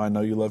you, even though I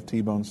know you love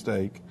T-bone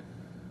steak.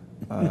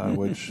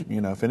 Which,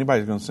 if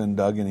anybody's going to send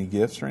Doug any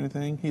gifts or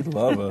anything, he'd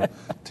love a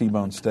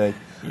T-bone steak.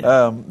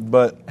 Yeah.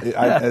 But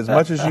as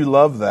much as you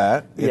love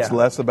that, it's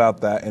less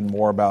about that and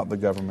more about the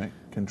government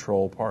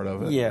control part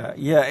of it. Yeah,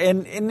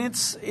 and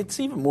it's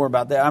even more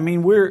about that. I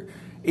mean,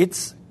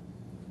 it's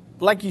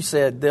like you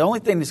said, the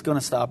only thing that's going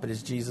to stop it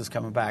is Jesus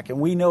coming back, and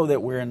we know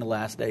that we're in the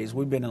last days.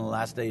 We've been in the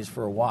last days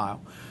for a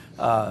while.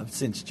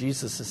 Since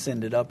Jesus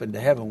ascended up into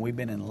heaven, we've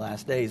been in the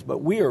last days. But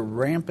we are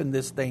ramping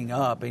this thing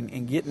up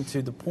and getting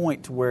to the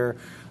point to where,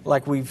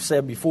 like we've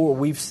said before,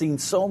 we've seen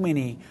so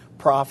many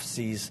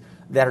prophecies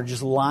that are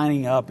just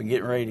lining up and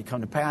getting ready to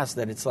come to pass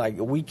that it's like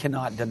we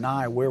cannot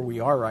deny where we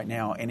are right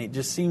now. And it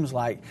just seems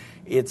like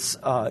it's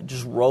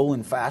just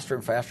rolling faster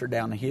and faster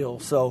down the hill.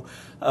 So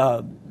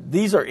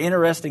these are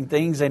interesting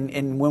things.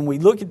 And when we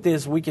look at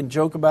this, we can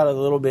joke about it a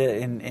little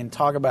bit and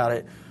talk about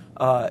it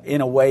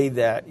in a way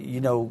that,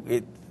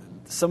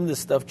 some of this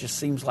stuff just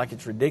seems like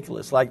it's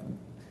ridiculous. Like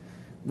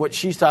what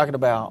she's talking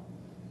about,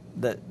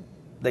 that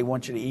they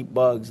want you to eat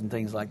bugs and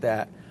things like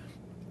that.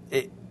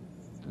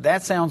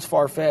 That sounds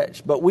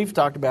far-fetched, but we've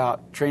talked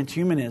about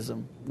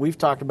transhumanism. We've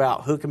talked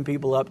about hooking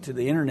people up to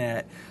the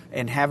internet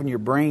and having your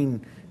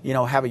brain,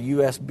 have a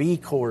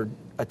USB cord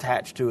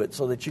attached to it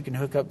so that you can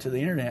hook up to the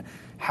internet.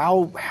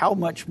 How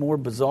much more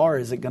bizarre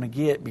is it going to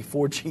get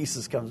before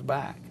Jesus comes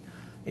back?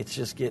 It's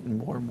just getting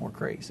more and more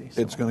crazy. So.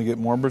 It's going to get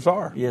more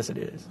bizarre. Yes, it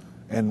is.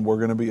 And we're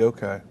going to be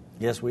okay.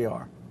 Yes, we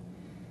are.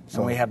 So,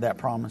 and we have that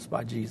promise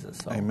by Jesus.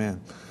 So. Amen.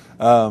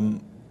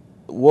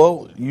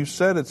 Well, you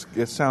said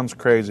it sounds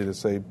crazy to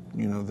say,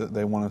 that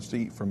they want us to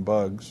eat from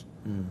bugs.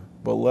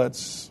 But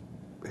let's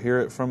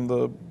hear it from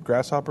the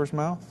grasshopper's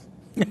mouth.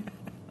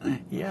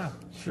 Yeah,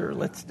 sure.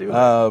 Let's do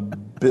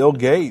it. Bill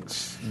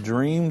Gates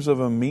dreams of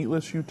a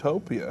meatless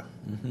utopia.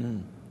 Mm-hmm.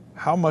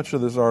 How much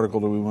of this article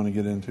do we want to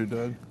get into,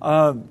 Doug?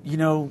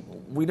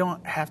 We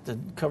don't have to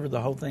cover the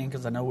whole thing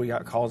because I know we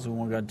got calls we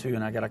want to go to,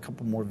 and I got a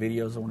couple more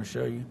videos I want to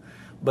show you.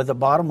 But the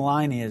bottom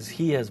line is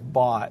he has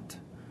bought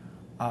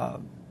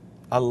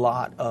a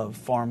lot of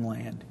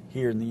farmland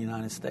here in the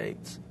United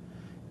States.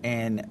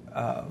 And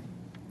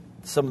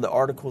some of the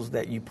articles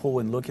that you pull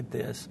and look at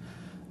this,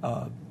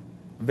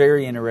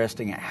 very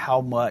interesting at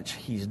how much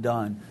he's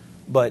done.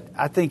 But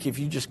I think if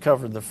you just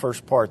cover the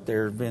first part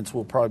there, Vince,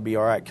 will probably be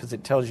all right because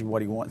it tells you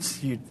what he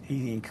wants you.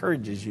 He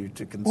encourages you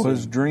to consume. Well,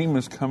 his dream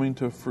is coming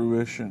to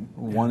fruition,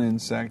 one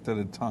insect at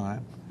a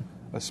time.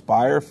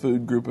 Aspire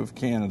Food Group of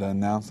Canada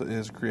announced that it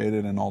has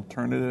created an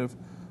alternative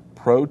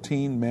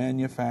protein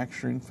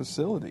manufacturing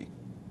facility.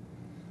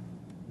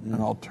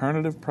 An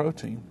alternative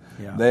protein.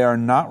 Yeah. They are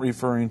not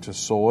referring to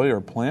soy or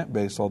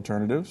plant-based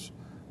alternatives,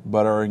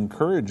 but are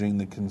encouraging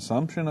the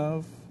consumption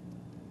of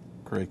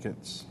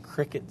crickets.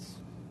 Crickets.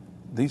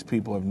 These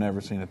people have never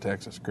seen a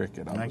Texas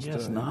cricket. I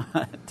guess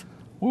not.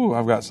 Ooh,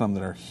 I've got some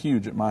that are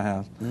huge at my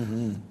house.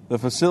 Mm-hmm. The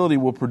facility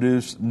will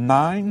produce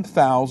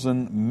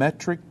 9,000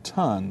 metric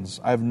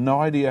tons. I have no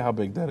idea how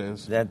big that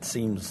is. That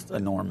seems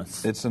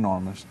enormous. It's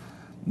enormous.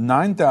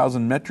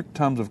 9,000 metric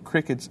tons of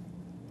crickets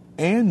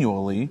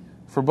annually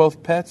for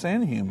both pets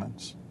and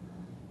humans.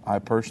 I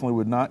personally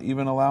would not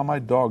even allow my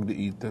dog to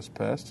eat this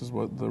pest, is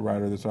what the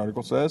writer of this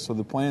article says. So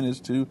the plan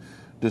is to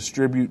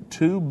distribute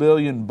 2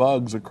 billion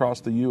bugs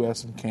across the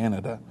U.S. and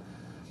Canada.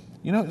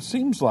 You know, it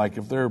seems like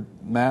if they're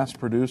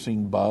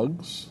mass-producing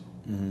bugs,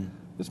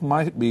 this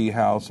might be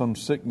how some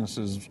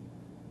sicknesses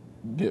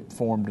get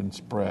formed and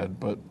spread,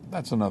 but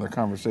that's another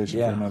conversation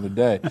for another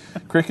day.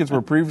 Crickets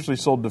were previously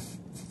sold to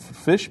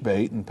fish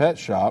bait in pet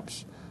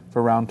shops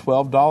for around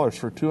 $12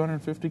 for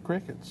 250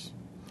 crickets.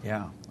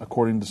 Yeah.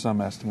 According to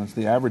some estimates,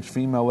 the average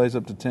female lays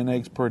up to 10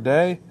 eggs per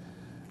day,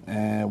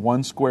 and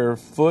 1 square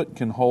foot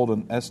can hold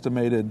an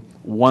estimated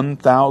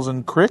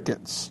 1,000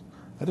 crickets.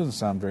 That doesn't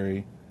sound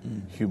very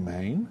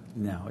humane.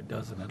 No, it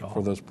doesn't at all.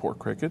 For those poor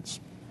crickets.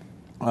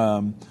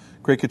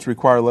 Crickets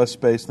require less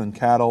space than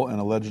cattle and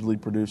allegedly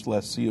produce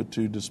less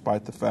CO2,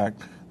 despite the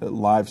fact that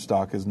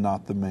livestock is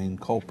not the main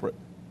culprit.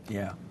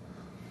 Yeah.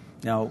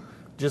 Now,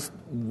 just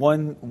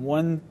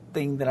one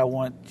thing that I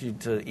want you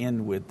to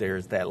end with there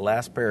is that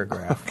last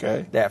paragraph.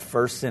 Okay. That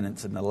first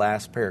sentence in the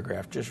last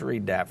paragraph. Just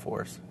read that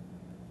for us.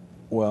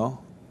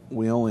 Well,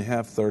 we only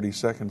have 30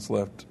 seconds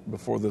left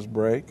before this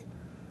break,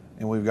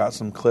 and we've got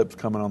some clips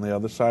coming on the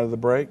other side of the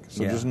break,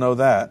 so just know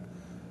that.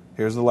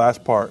 Here's the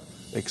last part.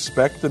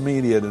 Expect the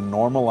media to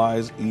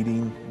normalize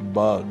eating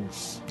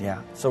bugs.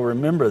 Yeah, so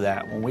remember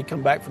that when we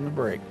come back from the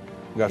break.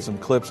 We've got some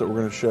clips that we're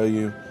going to show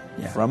you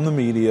from the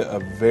media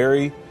of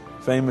very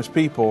famous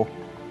people,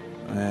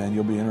 and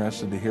you'll be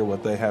interested to hear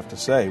what they have to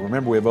say.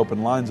 Remember, we have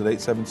open lines at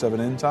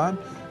 877-END-TIME,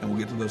 and we'll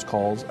get to those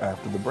calls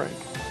after the break.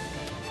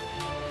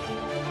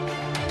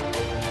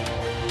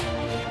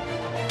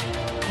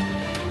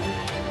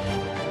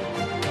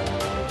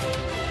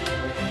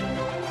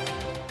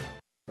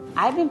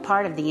 I've been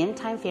part of the End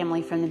Time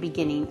family from the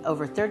beginning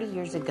over 30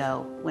 years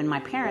ago when my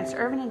parents,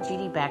 Irvin and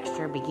Judy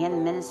Baxter, began the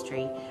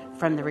ministry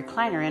from the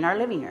recliner in our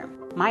living room.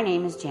 My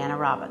name is Jana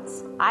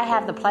Robbins. I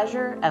have the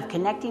pleasure of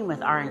connecting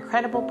with our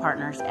incredible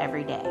partners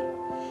every day.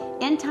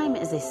 End Time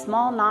is a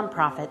small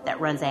nonprofit that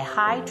runs a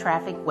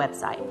high-traffic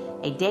website,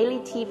 a daily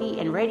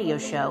TV and radio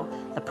show,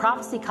 the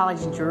Prophecy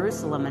College in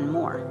Jerusalem, and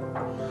more.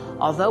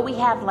 Although we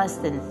have less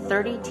than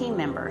 30 team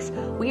members,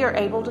 we are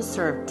able to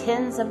serve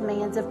tens of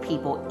millions of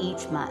people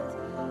each month.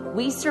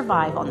 We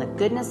survive on the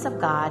goodness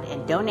of God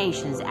and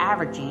donations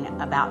averaging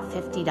about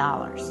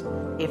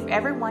 $50. If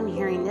everyone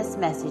hearing this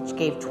message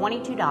gave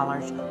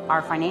 $22,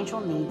 our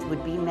financial needs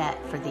would be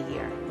met for the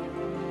year.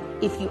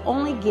 If you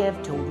only give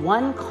to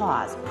one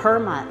cause per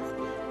month,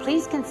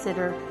 please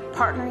consider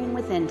partnering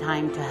with End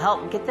Time to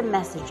help get the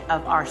message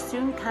of our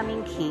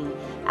soon-coming King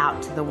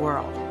out to the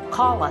world.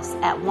 Call us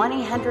at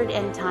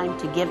 1-800-END-TIME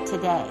to give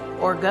today,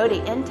 or go to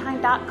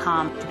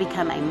endtime.com to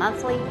become a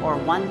monthly or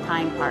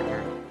one-time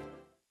partner.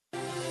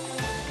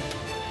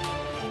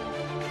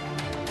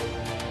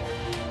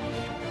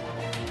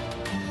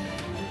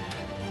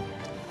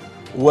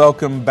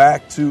 Welcome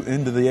back to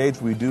End of the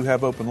Age. We do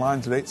have open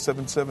lines at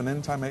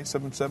 877-END-TIME,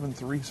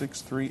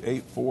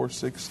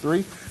 877-363-8463.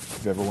 If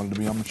you've ever wanted to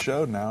be on the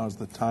show, now is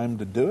the time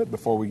to do it.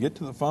 Before we get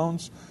to the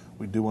phones,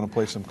 we do want to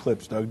play some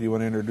clips. Doug, do you want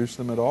to introduce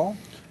them at all?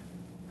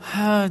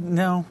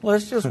 No,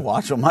 let's just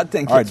watch them. I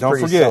think all right, it's don't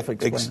pretty forget,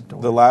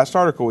 self-explanatory. the last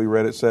article we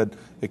read, it said,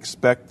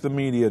 expect the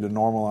media to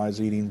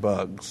normalize eating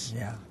bugs.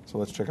 Yeah. So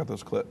let's check out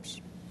those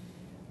clips.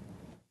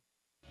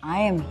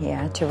 I am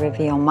here to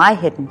reveal my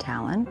hidden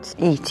talent,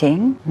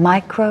 eating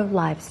micro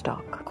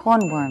livestock,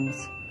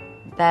 cornworms.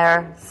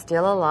 They're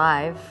still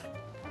alive.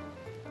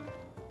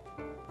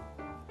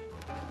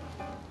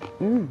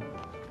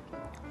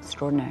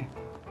 Extraordinary.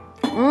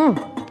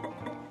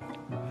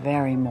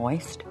 Very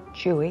moist,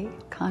 chewy.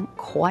 Can't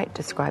quite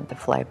describe the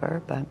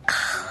flavor, but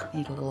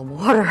need a little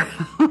water.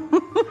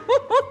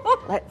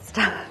 Let's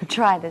start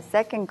try the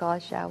second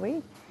course, shall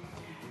we?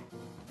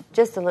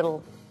 Just a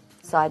little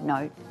side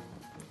note.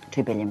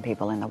 2 billion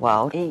people in the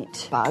world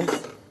eat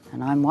bugs,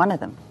 and I'm one of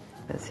them.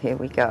 Because here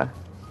we go. Have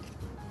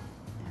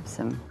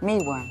some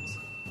mealworms.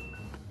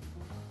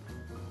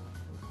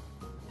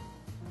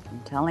 I'm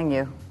telling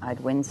you, I'd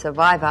win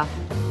Survivor.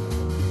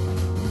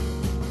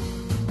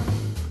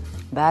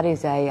 That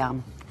is a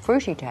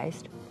fruity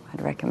taste.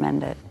 I'd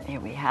recommend it. Here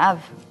we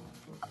have,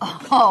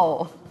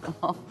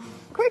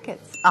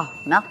 crickets. Oh,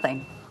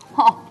 nothing.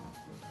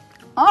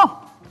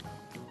 Oh,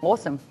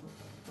 awesome.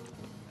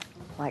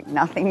 Like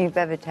nothing you've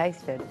ever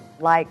tasted.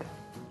 Like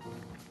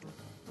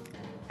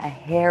a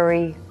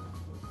hairy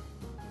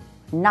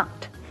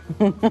nut.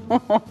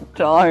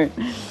 Don't.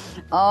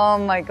 Oh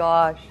my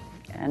gosh.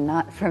 A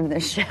nut from the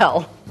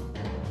shell.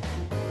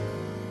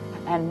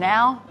 And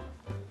now,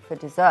 for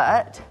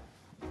dessert,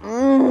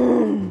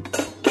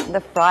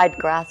 the fried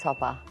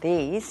grasshopper.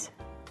 These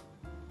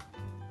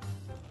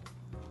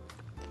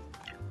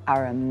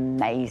are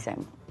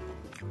amazing.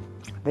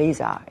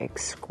 These are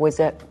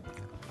exquisite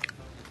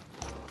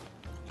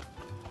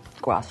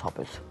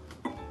grasshoppers.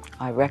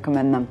 I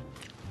recommend them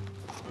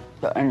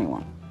to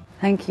anyone.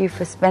 Thank you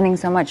for spending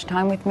so much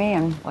time with me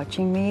and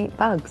watching me eat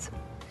bugs.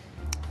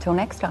 Till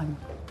next time.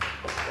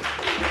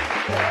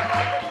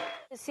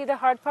 See the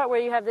hard part where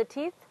you have the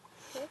teeth?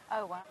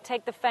 Oh, wow.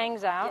 Take the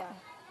fangs out. Yeah.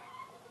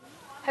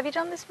 Have you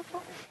done this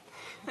before?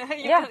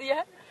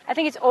 Yeah. I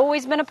think it's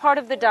always been a part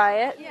of the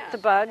diet, the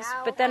bugs,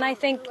 but then I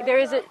think there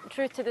is a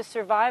truth to the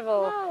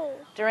survival.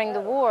 During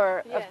the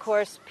war, of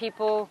course,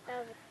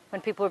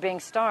 when people were being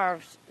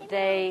starved,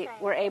 they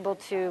were able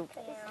to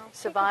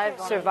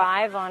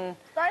survive on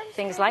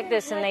things like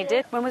this, and they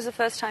did. When was the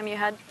first time you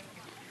had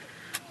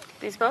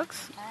these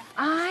bugs?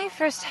 I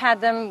first had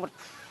them when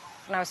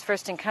I was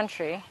first in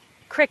country.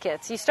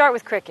 Crickets. You start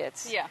with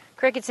crickets. Yeah.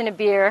 Crickets in a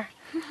beer,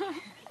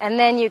 and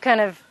then you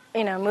kind of,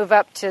 move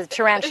up to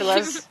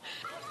tarantulas.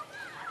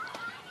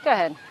 Go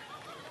ahead.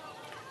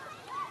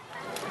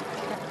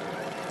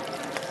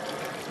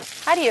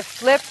 How do you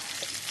flip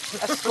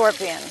a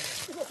scorpion?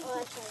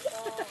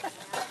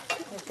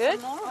 Good?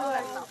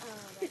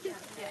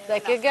 Is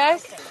that good,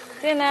 guys?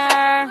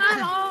 Dinner.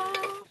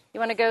 You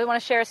want to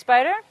share a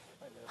spider?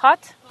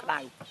 Hot? So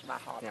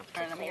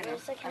can I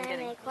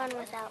make one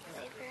without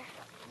flavor?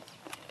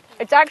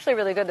 It's actually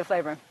really good, the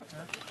flavor.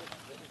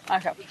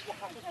 Okay.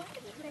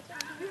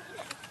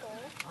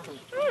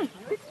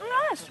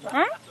 Nice.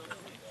 Huh?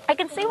 I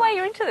can see why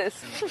you're into this.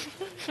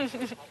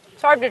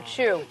 It's hard to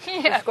chew,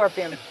 the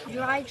scorpion.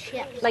 Dried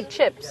chips. Like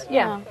chips,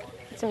 yeah.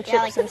 Some chips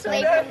like and some...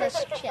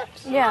 flavorless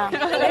chips.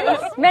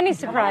 Yeah. Many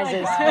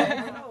surprises.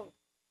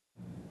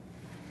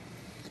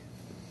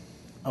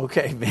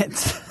 Okay,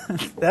 Vince.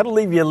 That'll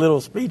leave you a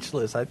little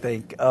speechless, I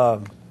think.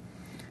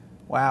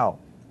 Wow.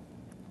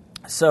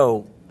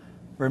 So,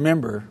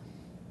 remember,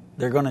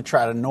 they're going to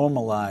try to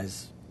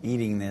normalize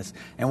eating this.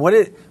 And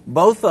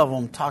both of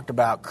them talked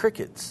about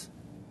crickets.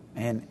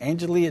 And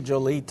Angelina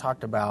Jolie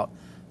talked about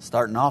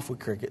starting off with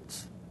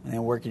crickets and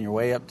then working your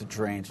way up to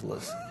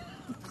tarantulas.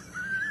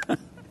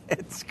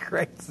 It's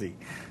crazy.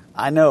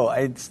 I know.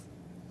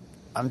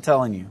 I'm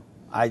telling you.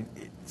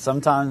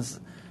 Sometimes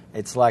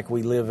it's like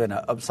we live in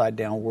an upside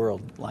down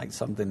world, like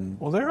something.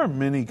 Well, there are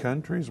many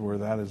countries where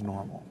that is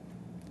normal.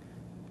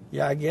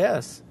 Yeah, I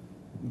guess,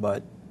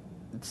 but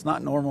it's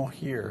not normal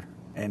here.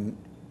 And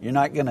you're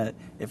not gonna.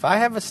 If I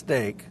have a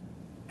steak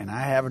and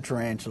I have a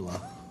tarantula.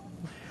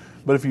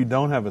 But if you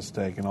don't have a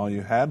steak and all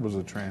you had was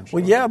a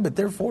tarantula. Well, yeah, but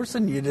they're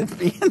forcing you to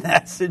be in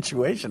that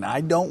situation.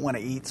 I don't want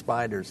to eat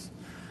spiders,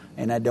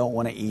 and I don't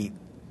want to eat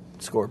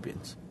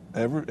scorpions.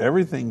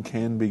 Everything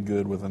can be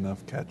good with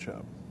enough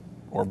ketchup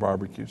or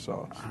barbecue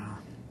sauce.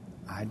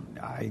 I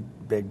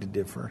beg to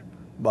differ,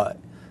 but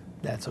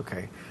that's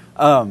okay.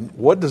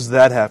 What does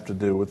that have to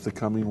do with the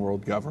coming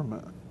world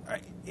government?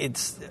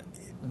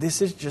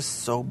 This is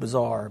just so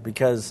bizarre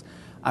because,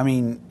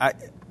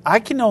 I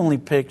can only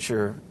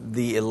picture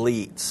the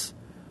elites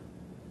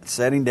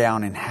sitting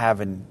down and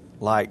having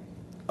like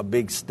a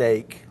big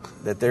steak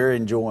that they're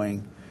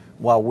enjoying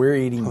while we're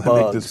eating bugs.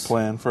 They make this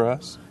plan for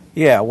us?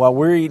 Yeah, while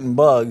we're eating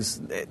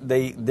bugs,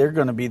 they're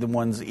going to be the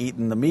ones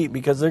eating the meat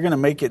because they're going to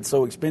make it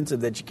so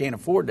expensive that you can't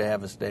afford to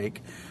have a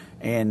steak.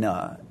 And,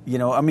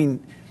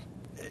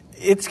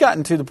 it's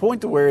gotten to the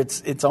point to where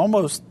it's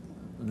almost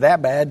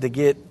that bad to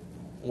get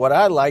what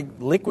I like,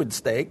 liquid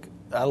steak.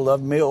 I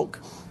love milk.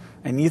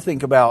 And you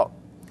think about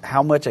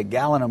how much a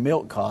gallon of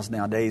milk costs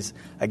nowadays.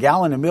 A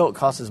gallon of milk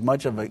costs as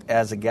much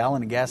as a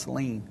gallon of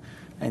gasoline.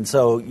 And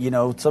so,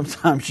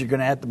 sometimes you're going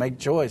to have to make a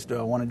choice. Do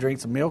I want to drink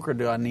some milk or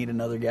do I need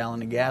another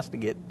gallon of gas to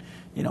get,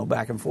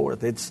 back and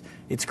forth?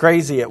 It's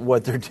crazy at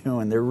what they're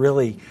doing. They're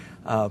really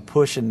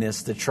pushing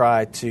this to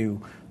try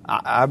to,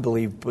 I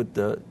believe, put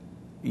their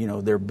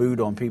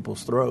boot on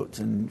people's throats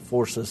and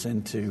force us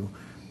into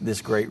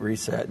this great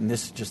reset. And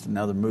this is just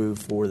another move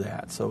for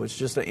that. So it's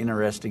just an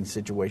interesting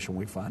situation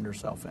we find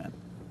ourselves in.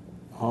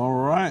 All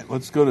right,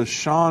 let's go to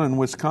Sean in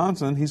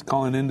Wisconsin. He's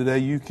calling in today.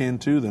 You can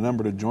too. The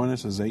number to join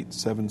us is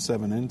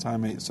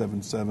 877-END-TIME,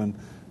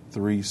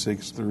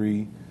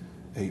 877-363-8255.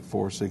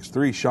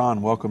 8463.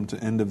 Sean, welcome to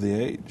End of the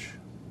Age.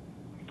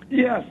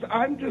 Yes,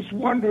 I'm just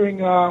wondering,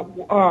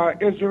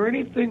 is there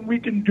anything we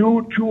can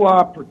do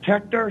to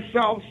protect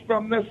ourselves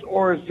from this,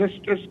 or is this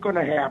just going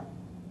to happen?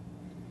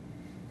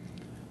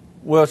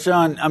 Well,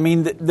 Sean, I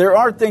mean, there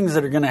are things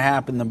that are going to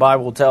happen. The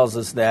Bible tells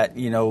us that,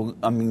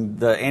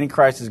 the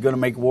Antichrist is going to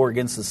make war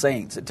against the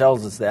saints. It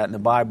tells us that in the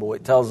Bible.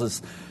 It tells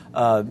us,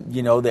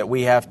 that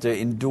we have to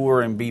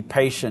endure and be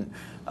patient.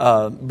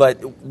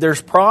 But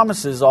there's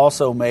promises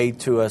also made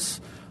to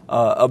us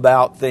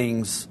about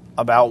things,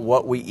 about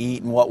what we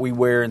eat and what we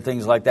wear and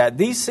things like that.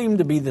 These seem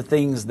to be the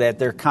things that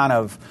they're kind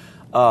of,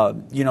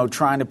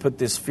 trying to put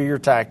this fear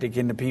tactic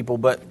into people.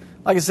 But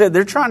like I said,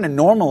 they're trying to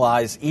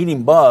normalize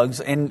eating bugs,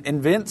 and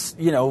Vince,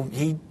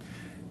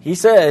 he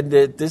said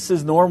that this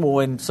is normal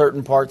in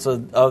certain parts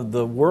of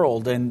the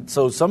world, and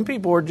so some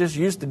people are just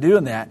used to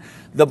doing that.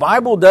 The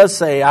Bible does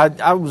say,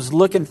 I was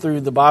looking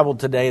through the Bible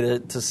today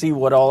to see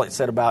what all it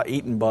said about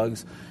eating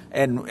bugs,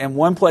 and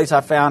one place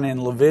I found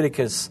in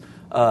Leviticus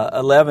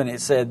 11, it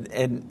said,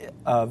 and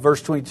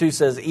verse 22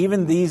 says,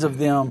 even these of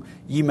them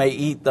ye may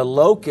eat, the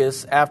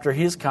locust after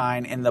his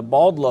kind, and the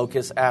bald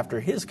locust after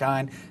his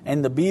kind,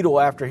 and the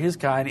beetle after his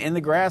kind, and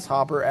the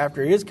grasshopper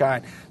after his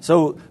kind.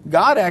 So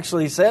God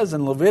actually says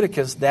in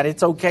Leviticus that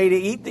it's okay to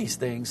eat these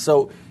things.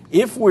 So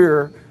if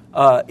we're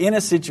in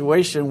a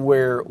situation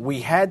where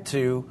we had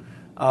to,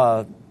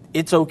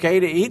 it's okay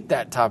to eat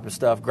that type of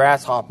stuff,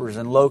 grasshoppers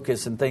and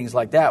locusts and things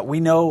like that. We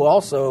know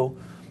also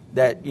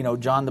that,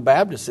 John the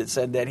Baptist, it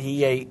said that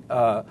he ate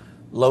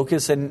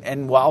locusts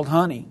and wild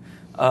honey.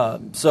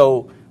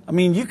 So, I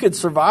mean, you could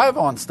survive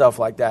on stuff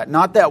like that.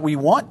 Not that we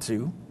want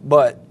to,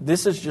 but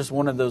this is just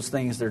one of those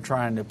things they're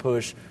trying to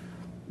push.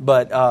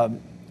 But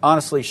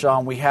honestly,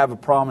 Sean, we have a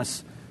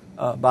promise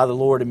by the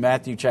Lord in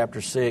Matthew chapter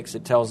 6.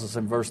 It tells us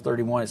in verse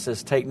 31, it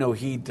says, take no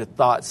heed to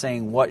thought,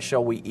 saying, what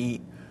shall we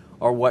eat,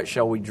 or what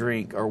shall we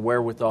drink, or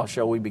wherewithal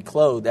shall we be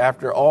clothed?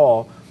 After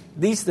all,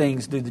 these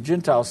things do the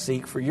Gentiles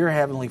seek, for your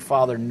heavenly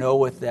Father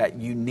knoweth that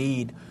you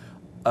need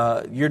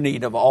your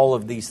need of all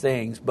of these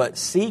things. But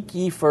seek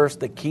ye first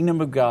the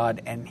kingdom of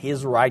God and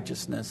his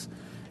righteousness,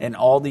 and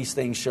all these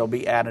things shall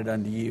be added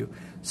unto you.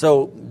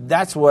 So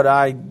that's what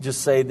I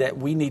just say, that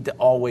we need to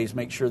always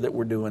make sure that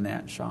we're doing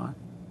that, Sean.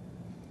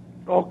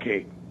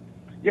 Okay.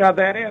 Yeah,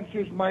 that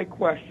answers my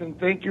question.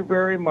 Thank you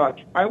very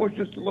much. I was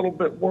just a little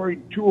bit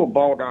worried, too,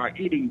 about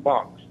eating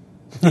bugs.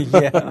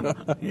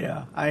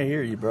 Yeah, I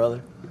hear you,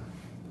 brother.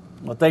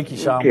 Well, thank you,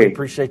 Sean. Okay. We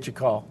appreciate your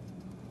call.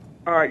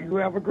 All right, you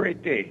have a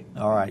great day.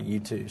 All right, you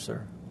too,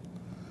 sir.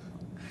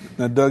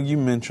 Now, Doug, you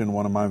mentioned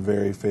one of my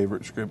very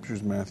favorite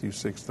scriptures, Matthew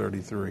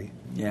 6:33.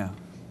 Yeah.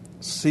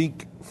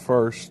 Seek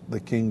first the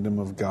kingdom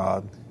of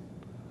God.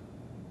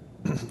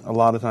 A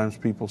lot of times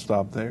people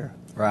stop there.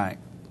 Right.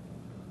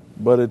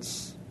 But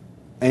it's,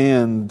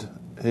 and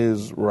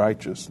his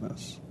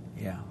righteousness.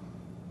 Yeah.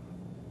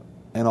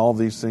 And all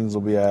these things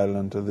will be added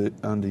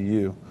unto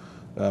you.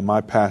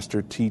 My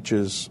pastor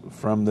teaches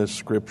from this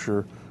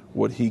scripture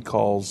what he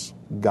calls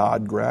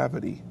God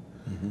gravity.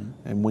 Mm-hmm.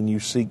 And when you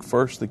seek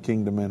first the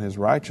kingdom and his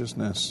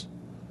righteousness,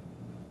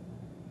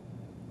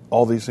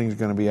 all these things are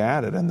going to be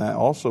added. And that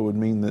also would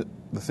mean that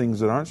the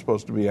things that aren't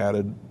supposed to be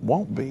added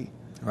won't be.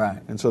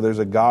 Right. And so there's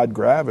a God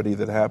gravity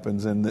that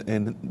happens in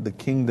the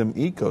kingdom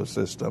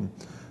ecosystem,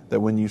 that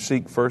when you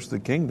seek first the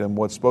kingdom,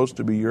 what's supposed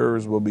to be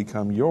yours will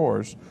become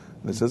yours.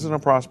 This isn't a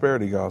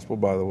prosperity gospel,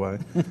 by the way,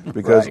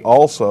 because right.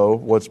 Also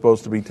what's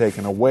supposed to be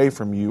taken away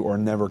from you or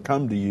never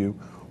come to you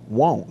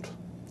won't.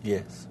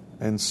 Yes.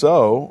 And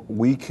so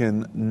we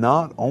can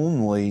not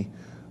only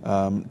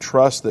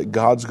trust that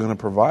God's going to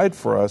provide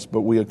for us,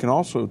 but we can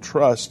also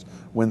trust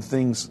when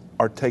things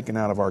are taken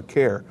out of our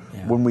care.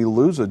 Yeah. When we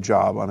lose a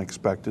job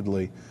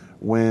unexpectedly,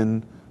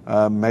 when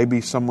maybe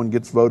someone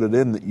gets voted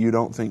in that you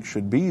don't think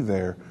should be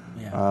there,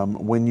 yeah.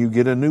 When you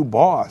get a new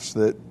boss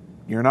that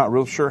you're not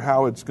real sure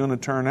how it's going to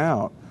turn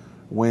out,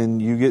 when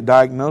you get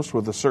diagnosed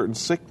with a certain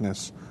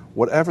sickness,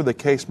 whatever the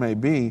case may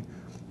be,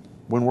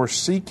 when we're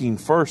seeking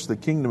first the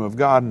kingdom of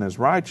God and his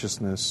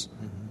righteousness,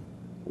 mm-hmm.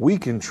 we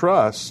can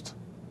trust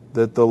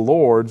that the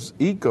Lord's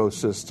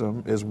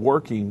ecosystem is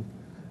working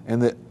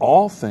and that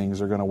all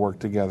things are going to work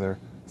together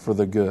for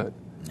the good.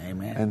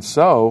 Amen. And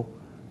so,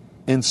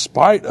 in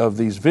spite of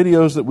these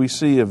videos that we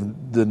see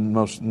of the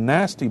most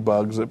nasty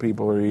bugs that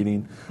people are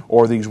eating,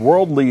 or these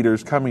world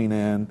leaders coming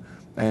in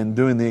and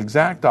doing the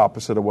exact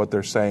opposite of what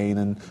they're saying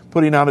and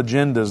putting out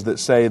agendas that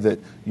say that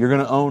you're going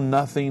to own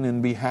nothing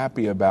and be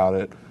happy about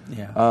it,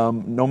 yeah.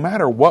 No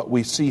matter what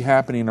we see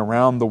happening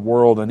around the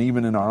world and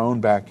even in our own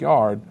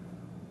backyard,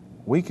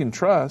 we can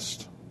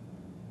trust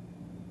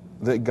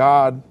that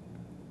God,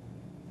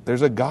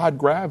 there's a God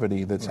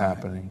gravity that's right.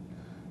 happening.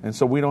 And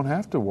so we don't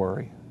have to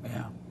worry.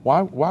 Yeah.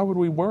 Why would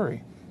we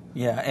worry?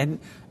 Yeah, and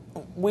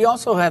we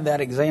also have that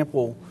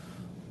example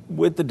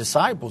with the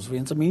disciples,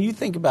 Vince. I mean, you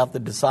think about the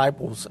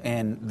disciples,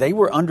 and they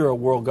were under a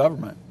world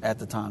government at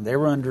the time. They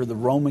were under the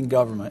Roman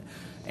government,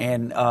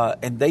 and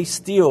they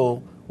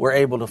still were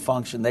able to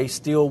function. They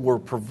still were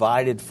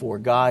provided for.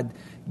 God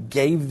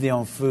gave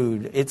them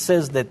food. It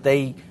says that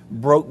they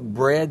broke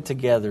bread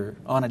together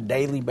on a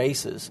daily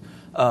basis.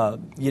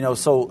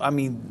 So, I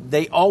mean,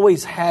 they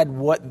always had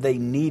what they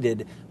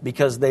needed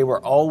because they were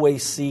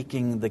always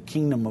seeking the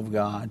kingdom of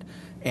God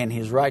and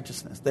His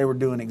righteousness. They were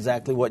doing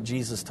exactly what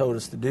Jesus told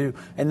us to do,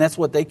 and that's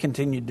what they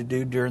continued to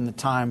do during the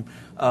time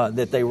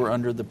that they were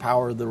under the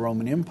power of the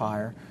Roman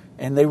Empire,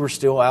 and they were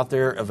still out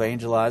there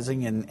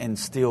evangelizing and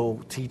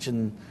still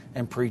teaching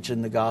and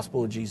preaching the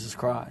gospel of Jesus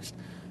Christ.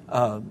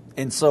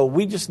 And so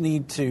we just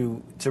need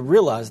to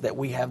realize that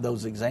we have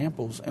those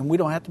examples, and we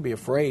don't have to be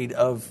afraid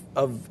of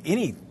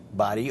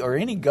anybody or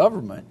any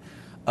government.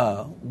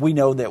 We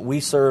know that we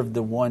serve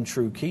the one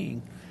true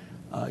King,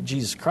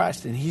 Jesus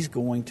Christ, and He's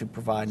going to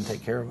provide and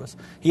take care of us.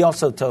 He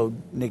also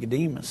told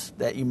Nicodemus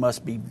that you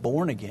must be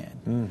born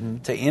again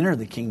to enter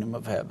the kingdom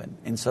of heaven.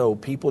 And so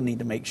people need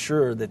to make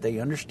sure that they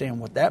understand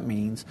what that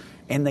means,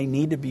 and they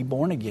need to be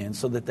born again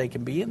so that they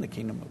can be in the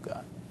kingdom of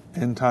God.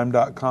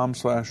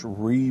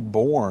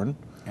 endtime.com/reborn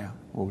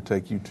will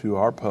take you to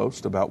our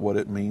post about what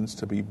it means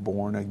to be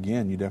born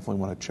again. You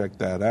definitely want to check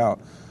that out.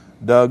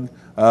 Doug,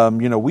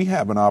 we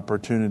have an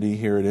opportunity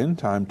here at End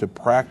Time to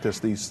practice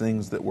these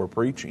things that we're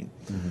preaching.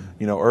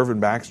 Irvin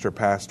Baxter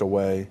passed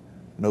away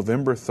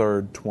November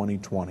 3rd,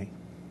 2020.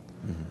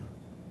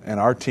 And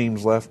our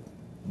team's left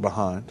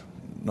behind,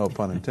 no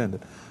pun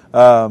intended.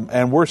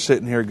 And we're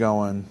sitting here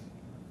going,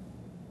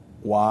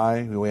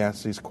 why? We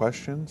ask these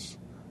questions,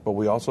 but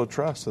we also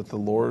trust that the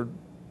Lord,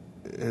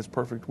 His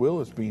perfect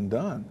will is being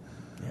done.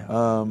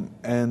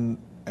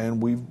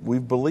 And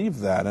we've believed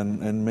that,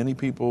 and many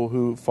people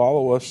who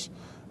follow us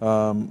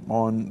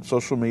on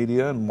social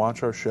media and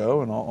watch our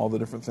show and all the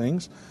different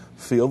things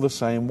feel the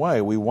same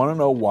way. We want to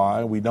know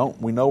why. We know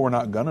we're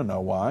not going to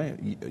know why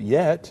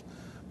yet,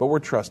 but we're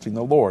trusting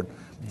the Lord.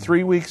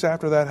 3 weeks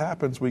after that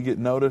happens, we get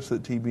notice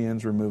that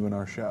TBN's removing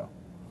our show,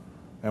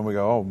 and we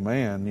go, oh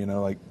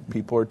man,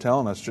 people are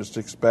telling us just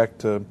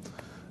expect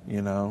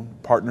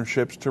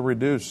partnerships to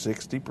reduce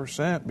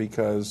 60%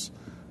 because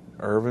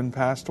Irvin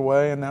passed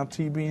away and now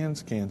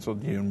TBN's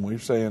canceled you. And we're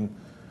saying,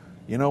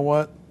 you know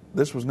what?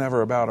 This was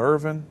never about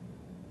Irvin.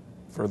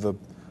 For the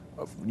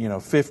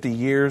 50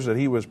 years that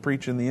he was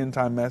preaching the end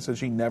time message,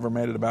 he never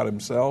made it about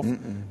himself.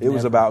 It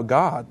was about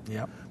God.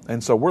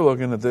 And so we're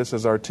looking at this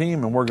as our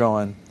team and we're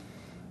going,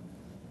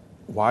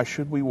 why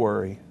should we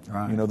worry?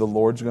 Right. The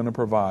Lord's going to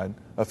provide.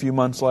 A few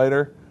months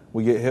later,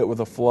 we get hit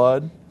with a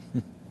flood.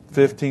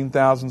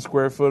 15,000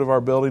 square foot of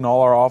our building,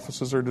 all our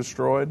offices are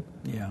destroyed.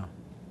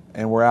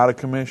 And we're out of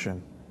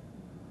commission.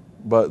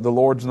 But the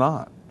Lord's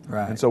not.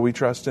 Right. And so we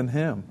trust in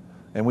Him.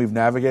 And we've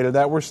navigated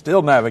that. We're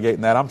still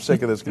navigating that. I'm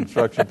sick of this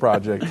construction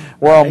project.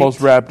 We're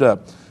almost wrapped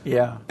up.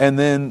 And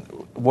then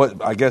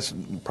what I guess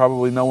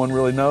probably no one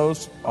really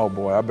knows. Oh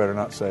boy, I better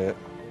not say it.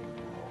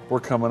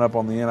 We're coming up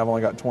on the end. I've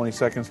only got 20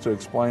 seconds to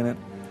explain it.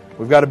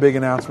 We've got a big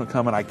announcement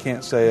coming. I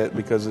can't say it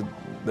because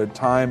the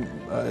time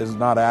is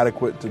not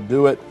adequate to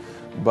do it.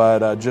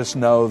 But just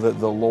know that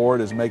the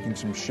Lord is making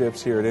some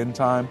shifts here at End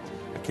Time.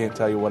 I can't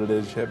tell you what it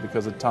is yet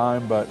because of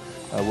time, but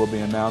we'll be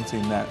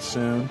announcing that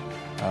soon.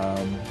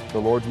 The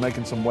Lord's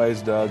making some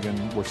ways, Doug,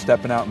 and we're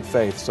stepping out in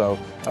faith. So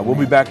we'll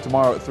be back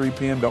tomorrow at 3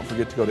 p.m. Don't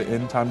forget to go to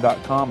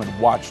endtime.com and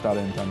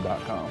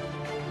watch.endtime.com.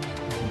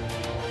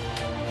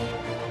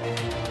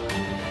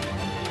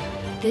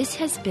 This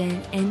has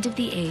been End of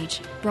the Age,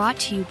 brought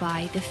to you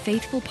by the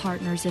faithful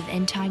partners of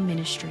End Time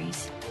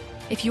Ministries.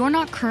 If you're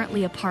not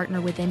currently a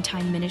partner with End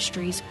Time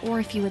Ministries, or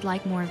if you would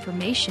like more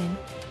information,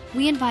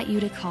 we invite you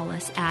to call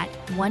us at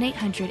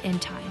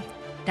 1-800-END-TIME.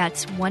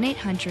 That's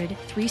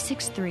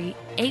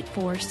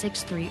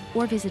 1-800-363-8463,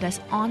 or visit us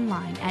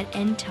online at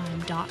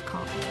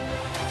endtime.com.